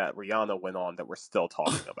something that Rihanna went on that we're still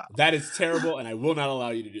talking about. That is terrible, and I will not allow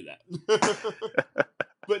you to do that.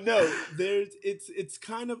 But no, it's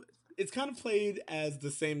kind of played as the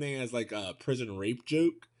same thing as, like, a prison rape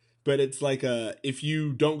joke. But it's like, if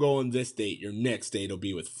you don't go on this date, your next date will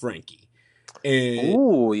be with Frankie.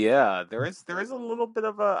 Oh yeah, there is a little bit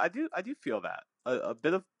of I do feel that a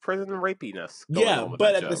bit of prison rapiness. Yeah,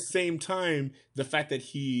 but at the same time, the fact that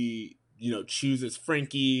he chooses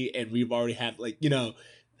Frankie, and we've already had, like,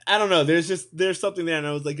 I don't know. There's something there, and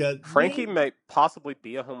I was like, Frankie may possibly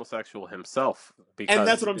be a homosexual himself, and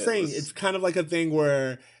that's what I'm saying. It's kind of like a thing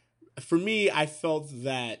where, for me, I felt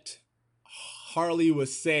that Harley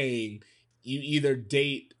was saying, you either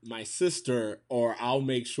date my sister or I'll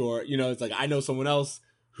make sure, it's like, I know someone else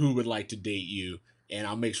who would like to date you, and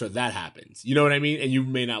I'll make sure that happens. You know what I mean? And you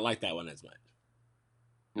may not like that one as much.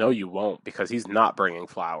 No, you won't, because he's not bringing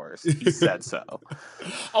flowers. He said so.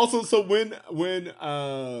 Also, so when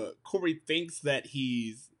Corey thinks that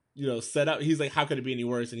he's set up, he's like, "How could it be any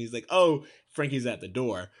worse?" And he's like, "Oh, Frankie's at the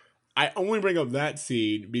door." I only bring up that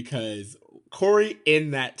scene because Corey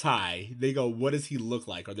in that tie, they go, "What does he look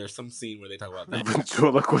like?" Or there's some scene where they talk about that.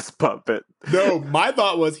 Ventriloquist puppet. No, my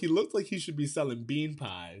thought was he looked like he should be selling bean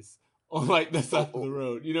pies on like the side of the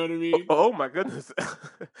road. You know what I mean? Oh my goodness.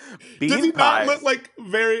 Does he not look like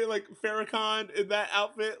very like Farrakhan in that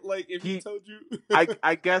outfit? Like if he told you,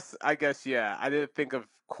 I guess yeah. I didn't think of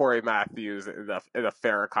Corey Matthews in a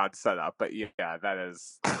Farrakhan setup, but yeah, that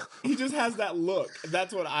is. He just has that look.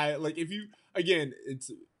 That's what I like. If you again,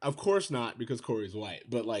 it's of course not because Corey's white,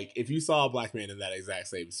 but like if you saw a black man in that exact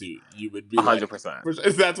same suit, you would be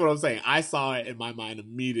 100%. That's what I'm saying. I saw it in my mind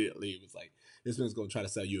immediately. It was like this man's going to try to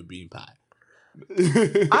sell you a bean pie.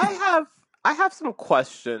 I have some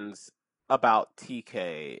questions about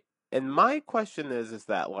TK, and my question is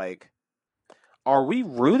that like, are we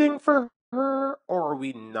rooting for her or are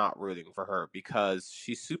we not rooting for her? Because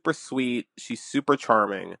she's super sweet, she's super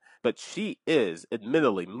charming, but she is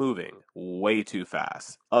admittedly moving way too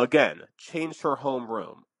fast. Again, changed her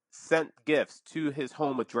homeroom, sent gifts to his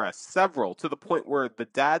home address, several, to the point where the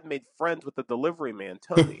dad made friends with the delivery man,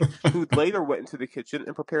 Tony, who later went into the kitchen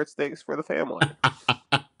and prepared steaks for the family.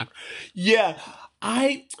 Yeah,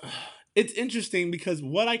 it's interesting because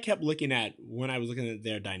what I kept looking at when I was looking at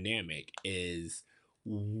their dynamic is,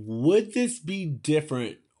 would this be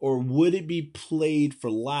different or would it be played for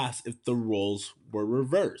laughs if the roles were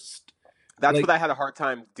reversed? That's what I had a hard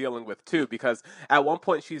time dealing with too, because at one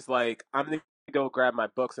point she's like, "I'm gonna go grab my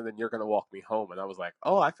books and then you're gonna walk me home," and I was like,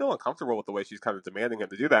 "Oh, I feel uncomfortable with the way she's kind of demanding him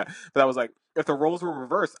to do that." But I was like, if the roles were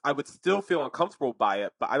reversed, I would still feel uncomfortable by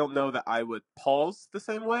it, but I don't know that I would pause the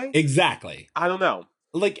same way. Exactly. I don't know.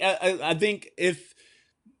 Like I think if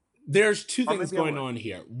there's two things going on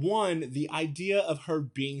here. One, the idea of her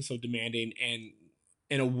being so demanding and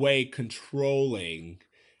in a way controlling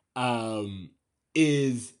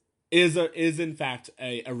is in fact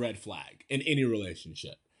a red flag in any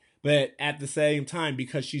relationship. But at the same time,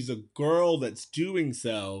 because she's a girl that's doing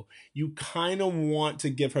so, you kind of want to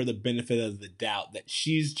give her the benefit of the doubt that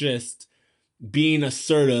she's just being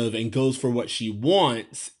assertive and goes for what she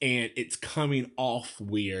wants, and it's coming off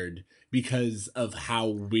weird because of how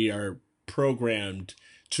we are programmed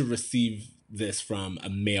to receive this from a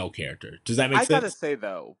male character. Does that make sense? I gotta say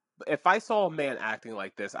though, if I saw a man acting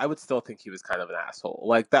like this, I would still think he was kind of an asshole.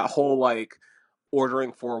 Like that whole like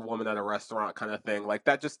ordering for a woman at a restaurant kind of thing, like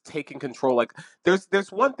that, just taking control. Like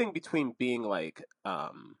there's one thing between being like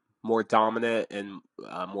more dominant and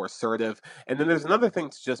more assertive, and then there's another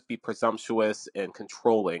thing to just be presumptuous and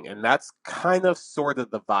controlling, and that's kind of sort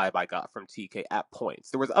of the vibe I got from TK at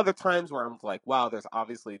points. There was other times where I'm like, wow, there's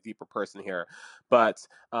obviously a deeper person here, but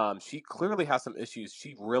she clearly has some issues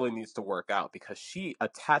she really needs to work out, because she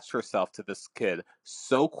attached herself to this kid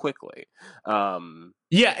so quickly.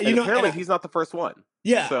 Yeah, and apparently he's not the first one.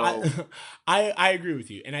 Yeah, so I agree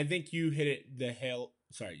with you, and I think you hit the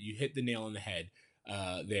nail on the head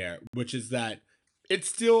there, which is that it's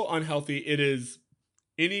still unhealthy. It is,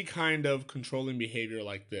 any kind of controlling behavior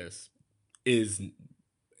like this is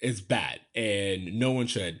bad, and no one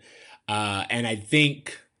should. And I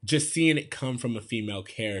think just seeing it come from a female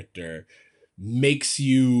character makes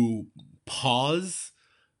you pause.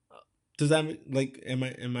 Does that like am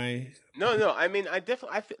I? No. I mean,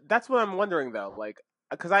 that's what I'm wondering though. Like,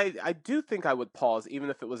 because I do think I would pause even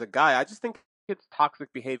if it was a guy. I just think it's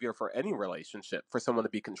toxic behavior for any relationship for someone to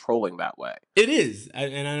be controlling that way. It is,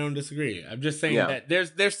 and I don't disagree. I'm just saying that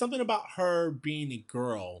there's something about her being a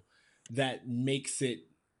girl that makes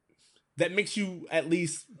you at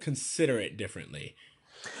least consider it differently.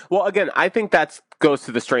 Well, again, I think that goes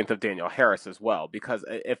to the strength of Danielle Harris as well, because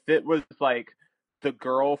if it was like the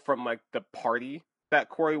girl from like the party that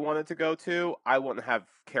Corey wanted to go to, I wouldn't have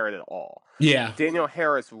cared at all. Yeah. Danielle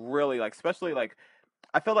Harris really, like, especially like,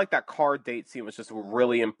 I felt like that car date scene was just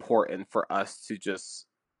really important for us to just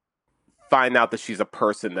find out that she's a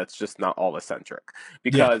person that's just not all eccentric.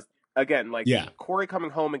 Because again, like Corey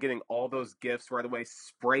coming home and getting all those gifts right away,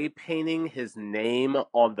 spray painting his name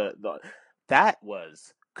on the that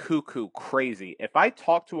was cuckoo crazy. If I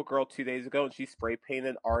talked to a girl 2 days ago and she spray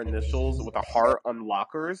painted our initials with a heart on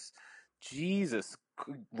lockers, Jesus,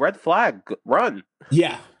 red flag, run.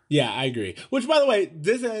 Yeah, I agree. Which, by the way,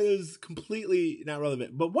 this is completely not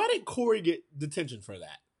relevant, but why did Corey get detention for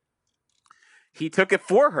that? He took it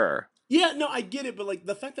for her. Yeah, no, I get it, but like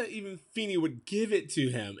the fact that even Feeney would give it to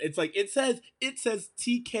him, it's like it says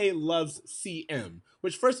TK loves CM,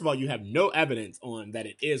 which first of all, you have no evidence on that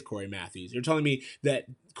it is Cory Matthews. You're telling me that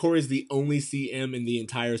Cory's the only CM in the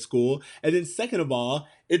entire school, and then second of all,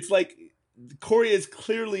 it's like Cory is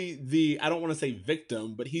clearly the, I don't want to say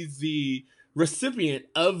victim, but he's the recipient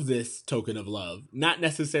of this token of love, not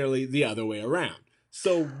necessarily the other way around.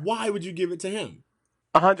 So why would you give it to him?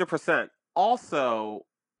 100%. Also,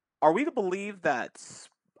 are we to believe that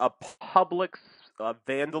a public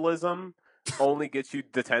vandalism only gets you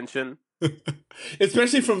detention?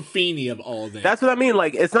 Especially from Feeney of all that. That's what I mean.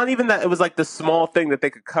 Like, it's not even that it was like the small thing that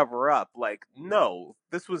they could cover up. Like, no,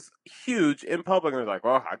 this was huge in public. And they're like,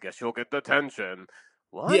 well, I guess you'll get detention.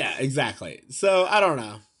 What? Yeah, exactly. So I don't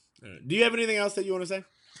know. Do you have anything else that you want to say?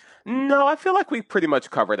 No, I feel like we pretty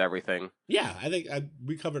much covered everything. Yeah, I think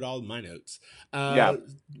we covered all of my notes. Yeah.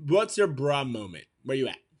 What's your bra moment? Where you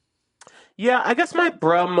at? Yeah, I guess my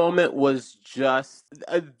bruh moment was just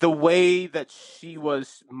the way that she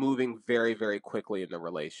was moving very, very quickly in the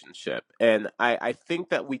relationship. And I think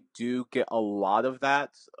that we do get a lot of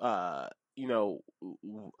that,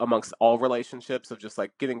 amongst all relationships of just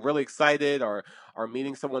like getting really excited or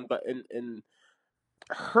meeting someone. But in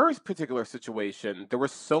her particular situation, there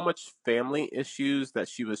was so much family issues that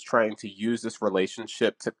she was trying to use this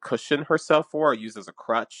relationship to cushion herself for or use as a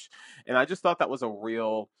crutch. And I just thought that was a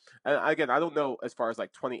real, and again, I don't know as far as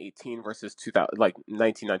like 2018 versus 2000, like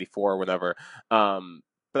 1994 or whatever.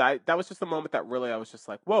 But that was just a moment that really I was just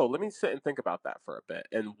like, whoa, let me sit and think about that for a bit.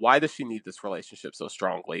 And why does she need this relationship so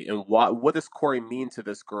strongly? And what does Cory mean to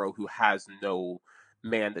this girl who has no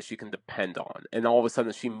man that she can depend on? And all of a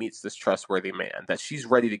sudden she meets this trustworthy man that she's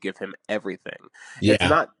ready to give him everything. Yeah.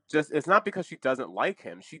 It's not because she doesn't like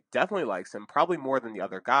him. She definitely likes him, probably more than the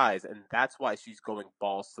other guys, and that's why she's going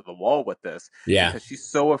balls to the wall with this. Yeah. Because she's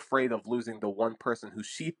so afraid of losing the one person who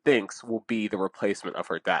she thinks will be the replacement of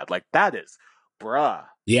her dad. Like, that is bruh.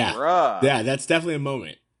 Yeah. Bruh. Yeah, that's definitely a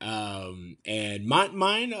moment. And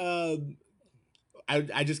mine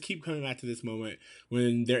I just keep coming back to this moment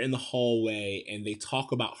when they're in the hallway and they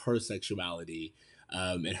talk about her sexuality,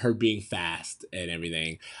 and her being fast and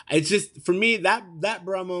everything. It's just, for me, that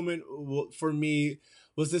bra moment for me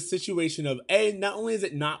was this situation of, not only is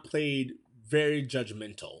it not played very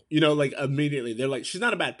judgmental, like immediately they're like, she's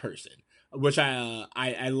not a bad person, which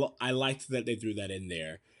I liked that they threw that in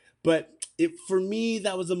there. But for me,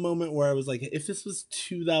 that was a moment where I was like, if this was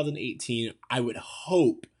 2018, I would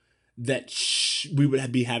hope that we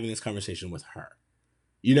would be having this conversation with her.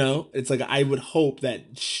 It's like, I would hope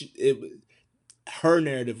that her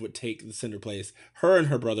narrative would take the center place. Her and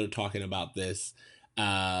her brother talking about this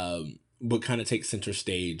would kind of take center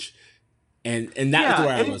stage. And that was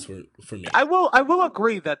where I was for me. I will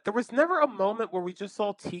agree that there was never a moment where we just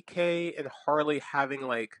saw TK and Harley having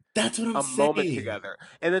like that's what I'm saying. Moment together.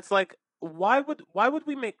 And it's like, why would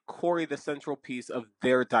we make Cory the central piece of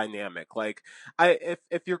their dynamic? Like,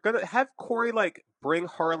 if you're gonna have Cory like bring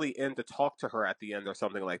Harley in to talk to her at the end or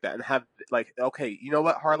something like that, and have like, okay, you know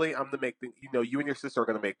what, Harley, I'm gonna make things. You and your sister are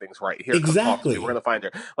gonna make things right here. Exactly, we're gonna find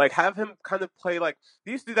her. Like, have him kind of play like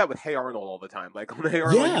they used to do that with Hey Arnold all the time. Like when Hey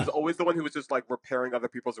Arnold, he was always the one who was just like repairing other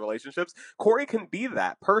people's relationships. Cory can be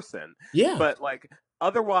that person. Yeah, but like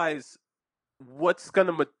otherwise, what's going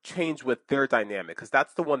to change with their dynamic? Because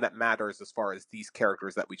that's the one that matters as far as these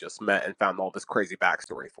characters that we just met and found all this crazy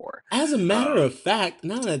backstory for. As a matter of fact,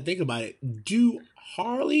 now that I think about it, do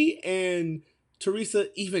Harley and Teresa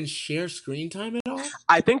even share screen time at all?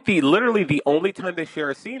 I think literally the only time they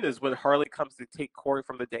share a scene is when Harley comes to take Cory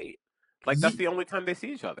from the date. Like, that's the only time they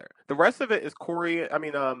see each other. The rest of it is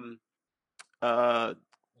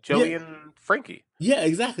Joey and Frankie. Yeah,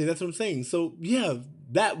 exactly. That's what I'm saying. So yeah,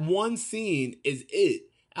 that one scene is it.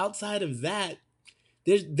 Outside of that,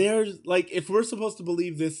 there's like, if we're supposed to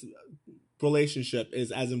believe this relationship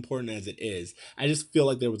is as important as it is, I just feel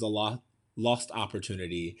like there was a lost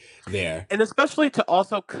opportunity there. And especially to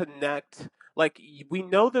also connect, like, we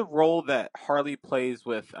know the role that Harley plays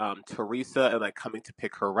with Teresa and like coming to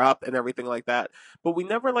pick her up and everything like that, but we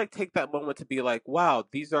never like take that moment to be like, wow,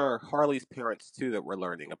 these are Harley's parents too that we're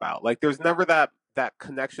learning about. Like, there's never that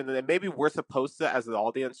connection. And then maybe we're supposed to, as an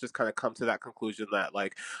audience, just kind of come to that conclusion that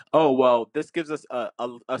like, oh well, this gives us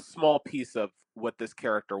a small piece of what this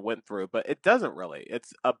character went through, but it doesn't really.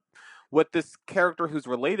 It's what this character who's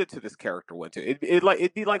related to this character went to.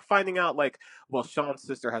 It'd be like finding out like, well, Sean's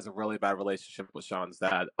sister has a really bad relationship with Sean's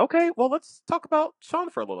dad. Okay, well, let's talk about Sean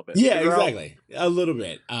for a little bit. Yeah, exactly. A little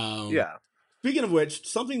bit. Yeah. Speaking of which,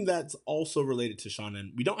 something that's also related to Sean,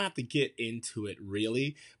 and we don't have to get into it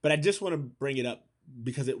really, but I just want to bring it up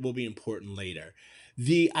because it will be important later.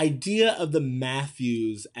 the idea of the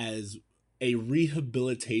Matthews as a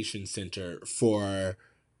rehabilitation center for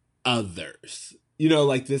others. You know,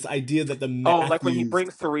 like this idea that the Matthews... Oh, like when he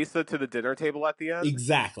brings Teresa to the dinner table at the end?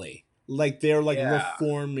 Exactly. Like they're like Yeah.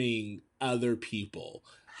 reforming other people.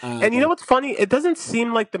 And you know what's funny? It doesn't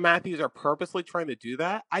seem like the Matthews are purposely trying to do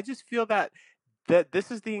that. I just feel that this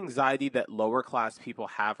is the anxiety that lower class people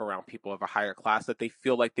have around people of a higher class, that they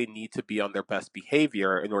feel like they need to be on their best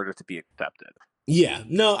behavior in order to be accepted. Yeah.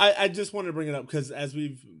 No, I just wanted to bring it up because as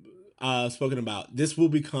we've spoken about, this will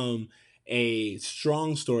become a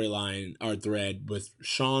strong storyline or thread with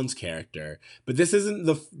Sean's character, but this isn't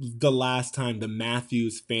the last time the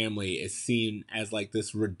Matthews family is seen as like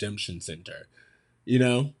this redemption center, you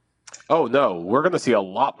know? Oh no, we're going to see a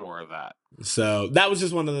lot more of that. So that was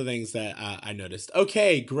just one of the things that I noticed.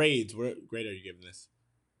 Okay, grades. What grade are you giving this?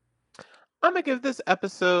 I'm going to give this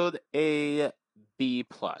episode a B+.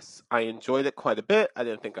 I enjoyed it quite a bit. I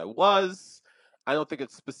didn't think I was. I don't think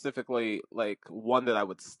it's specifically like one that I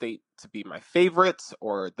would state to be my favorite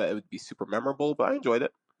or that it would be super memorable, but I enjoyed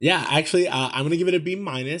it. Yeah, actually, I'm gonna give it a B-, and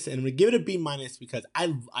I'm gonna give it a B- because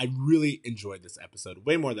I really enjoyed this episode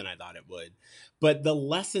way more than I thought it would. But the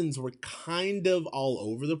lessons were kind of all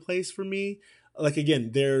over the place for me. Like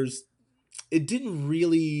again, it didn't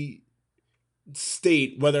really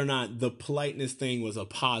state whether or not the politeness thing was a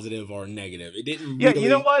positive or negative. It didn't. Yeah, really... you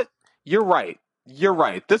know what? You're right.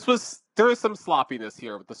 There is some sloppiness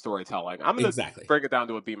here with the storytelling. I'm going to bring it down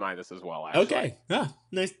to a B- as well, actually. Okay.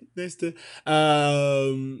 Nice to...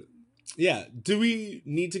 yeah. Do we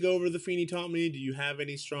need to go over the Feeney Taught Me? Do you have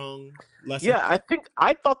any strong lessons? Yeah,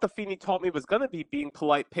 I thought the Feeney Taught Me was going to be being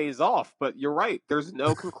polite pays off, but you're right. There's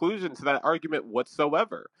no conclusion to that argument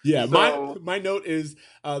whatsoever. Yeah, my note is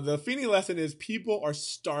the Feeney lesson is people are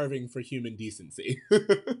starving for human decency.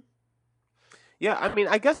 Yeah, I mean,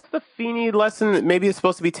 I guess the Feeney lesson maybe is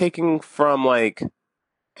supposed to be taken from, like,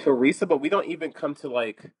 Teresa, but we don't even come to,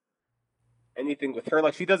 like, anything with her.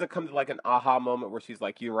 Like, she doesn't come to, like, an aha moment where she's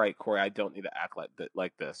like, you're right, Corey, I don't need to act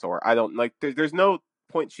like this. Or I don't, like, there's no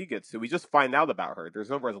point she gets to. We just find out about her. There's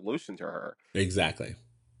no resolution to her. Exactly.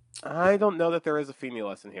 I don't know that there is a Feeney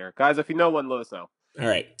lesson here. Guys, if you know one, let us know. All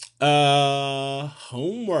right.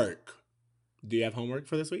 Homework. Do you have homework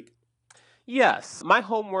for this week? Yes. My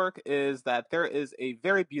homework is that there is a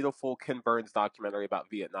very beautiful Ken Burns documentary about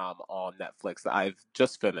Vietnam on Netflix that I've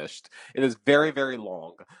just finished. It is very, very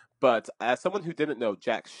long. But as someone who didn't know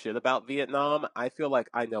jack shit about Vietnam, I feel like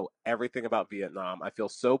I know everything about Vietnam. I feel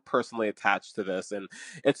so personally attached to this. And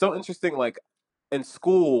it's so interesting, like, in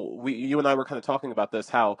school, you and I were kind of talking about this,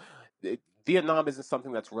 how Vietnam isn't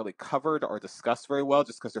something that's really covered or discussed very well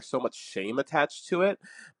just because there's so much shame attached to it.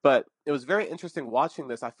 But it was very interesting watching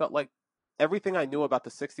this. I felt like everything I knew about the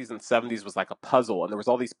 60s and 70s was like a puzzle, and there was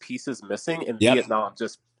all these pieces missing, and Vietnam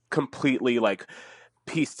just completely like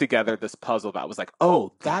pieced together this puzzle that was like,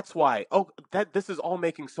 oh, that's why, this is all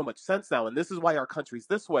making so much sense now, and this is why our country's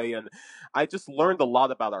this way. And I just learned a lot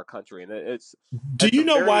about our country, and it's... Do you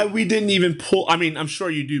know why we didn't even pull... I mean, I'm sure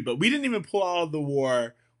you do, but we didn't even pull out of the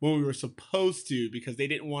war when we were supposed to, because they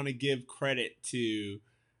didn't want to give credit to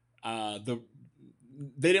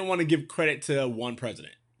they didn't want to give credit to one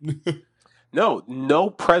president. No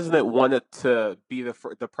president wanted to be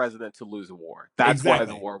the president to lose a war. That's why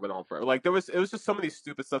the war went on forever. Like, it was just so many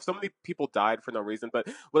stupid stuff. So many people died for no reason. But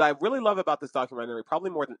what I really love about this documentary, probably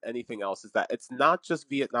more than anything else, is that it's not just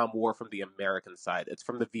Vietnam War from the American side. It's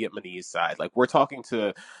from the Vietnamese side. Like, we're talking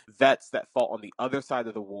to vets that fought on the other side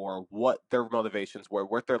of the war, what their motivations were,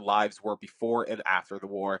 what their lives were before and after the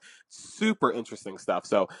war. Super interesting stuff.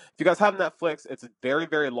 So if you guys have Netflix, it's very,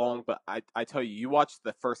 very long, but I tell you, you watch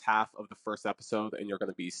the first half of the first episode and you're going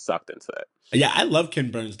to be sucked into it. Yeah, I love Ken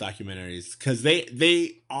Burns documentaries because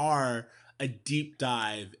they are a deep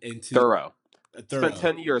dive into... Thorough. Spent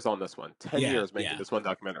 10 years on this one. 10 years making this one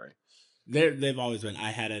documentary. They've always been. I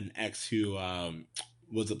had an ex who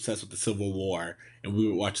was obsessed with the Civil War, and we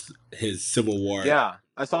would watch his Civil War. Yeah,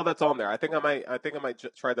 I saw that's on there. I think I might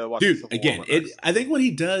try to watch. Dude, again, I think what he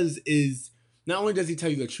does is not only does he tell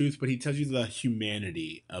you the truth, but he tells you the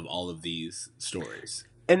humanity of all of these stories.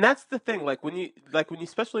 And that's the thing,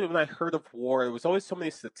 especially when I heard of war, it was always so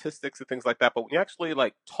many statistics and things like that. But when you actually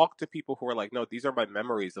like talk to people who are like, no, these are my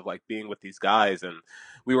memories of like being with these guys, and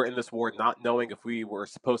we were in this war not knowing if we were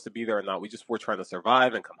supposed to be there or not. We just were trying to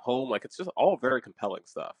survive and come home. Like, it's just all very compelling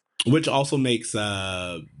stuff. Which also makes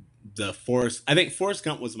the Forrest. I think Forrest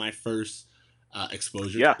Gump was my first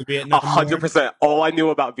exposure to Vietnam. 100%. All I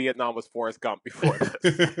knew about Vietnam was Forrest Gump before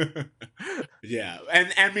this. Yeah,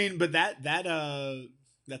 and I mean, but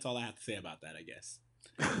that's all I have to say about that, I guess.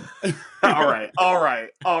 All right. All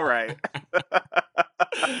right.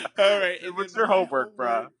 And what's your homework,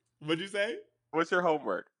 bruh? What'd you say? What's your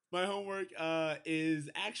homework? My homework is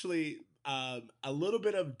actually a little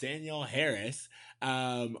bit of Danielle Harris.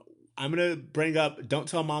 I'm gonna bring up "Don't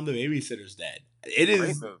Tell Mom the Babysitter's Dead."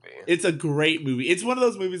 It's a great movie. It's one of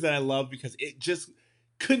those movies that I love because it just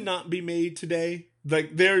could not be made today.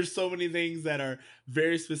 Like, there's so many things that are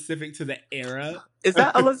very specific to the era. Is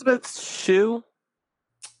that Elizabeth Shue?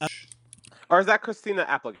 Or is that Christina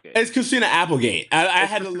Applegate? It's Christina Applegate. I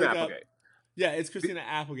had to look up. Yeah, it's Christina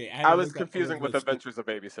Applegate. I was confusing with Adventures of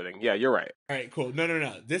Babysitting. Yeah, you're right. All right, cool.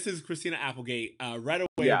 No. This is Christina Applegate. Right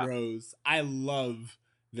Away, Rose. I love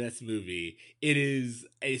this movie. It is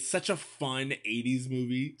such a fun 80s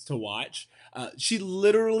movie to watch. She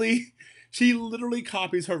literally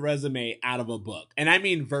copies her resume out of a book. And I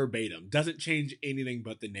mean verbatim. Doesn't change anything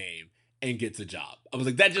but the name and gets a job. I was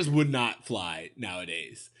like, that just would not fly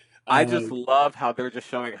nowadays. I just love how they're just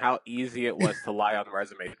showing how easy it was to lie on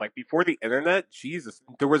resumes. Like, before the internet, Jesus,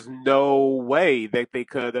 there was no way that they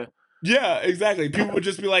could. Yeah, exactly. People would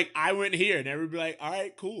just be like, I went here. And everyone would be like, all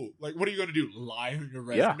right, cool. Like, what are you going to do? Lie on your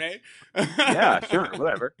resume? Yeah, sure,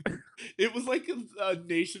 whatever. It was like a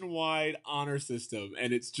nationwide honor system,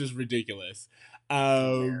 and it's just ridiculous.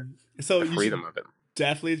 So the freedom of it.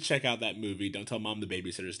 Definitely check out that movie. Don't Tell Mom the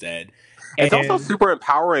Babysitter's Dead. It's also super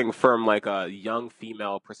empowering from like a young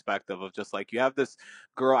female perspective of just like, you have this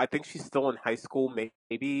girl, I think she's still in high school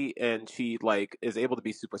maybe, and she like is able to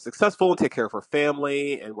be super successful and take care of her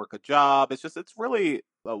family and work a job. It's really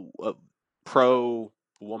a pro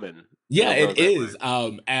woman. Yeah, it is.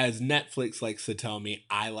 As Netflix likes to tell me,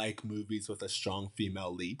 I like movies with a strong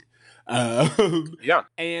female lead. Yeah.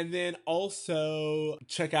 And then also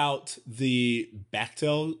check out the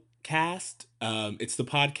Bechdel Cast. It's the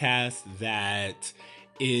podcast that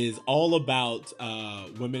is all about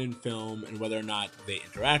women in film and whether or not they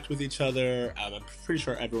interact with each other. I'm pretty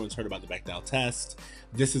sure everyone's heard about the Bechdel test.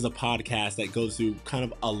 This is a podcast that goes through kind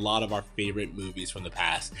of a lot of our favorite movies from the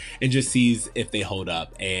past and just sees if they hold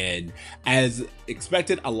up. And as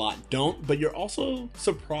expected, a lot don't, but you're also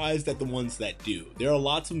surprised at the ones that do. There are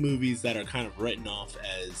lots of movies that are kind of written off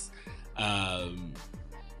as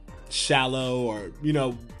shallow or,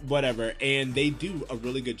 whatever. And they do a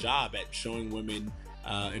really good job at showing women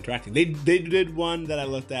interacting. They did one that I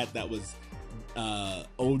looked at that was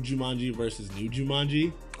old Jumanji versus new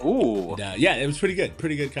Jumanji. Ooh. And, yeah, it was pretty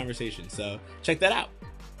good conversation. So check that out.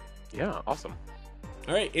 Yeah, awesome.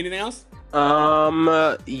 All right, anything else?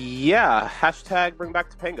 Yeah. Hashtag bring back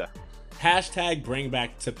Topanga. Hashtag bring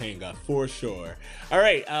back Topanga for sure. All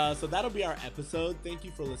right, so that'll be our episode. Thank you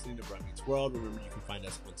for listening to Bruh Meets World. Remember, you can find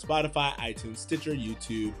us on Spotify, iTunes, Stitcher,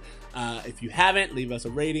 YouTube. If you haven't, leave us a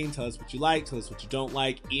rating. Tell us what you like. Tell us what you don't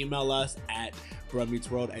like. Email us at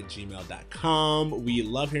bruhmeetsworld@gmail.com. We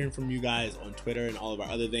love hearing from you guys on Twitter and all of our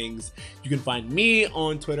other things. You can find me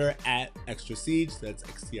on Twitter at Extra Siege. That's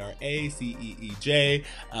XTRACEEJ.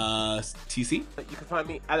 TC. You can find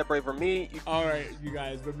me at A Braver Me. All right, you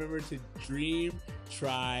guys, remember to dream,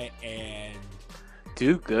 try, and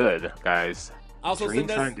do good, guys. Also,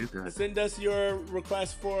 send us your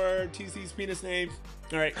request for TC's penis names.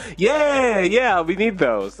 All right. Yeah, we need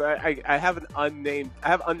those. I have unnamed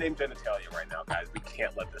genitalia right now, guys. We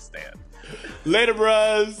can't let this stand. Later,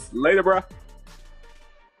 bruh.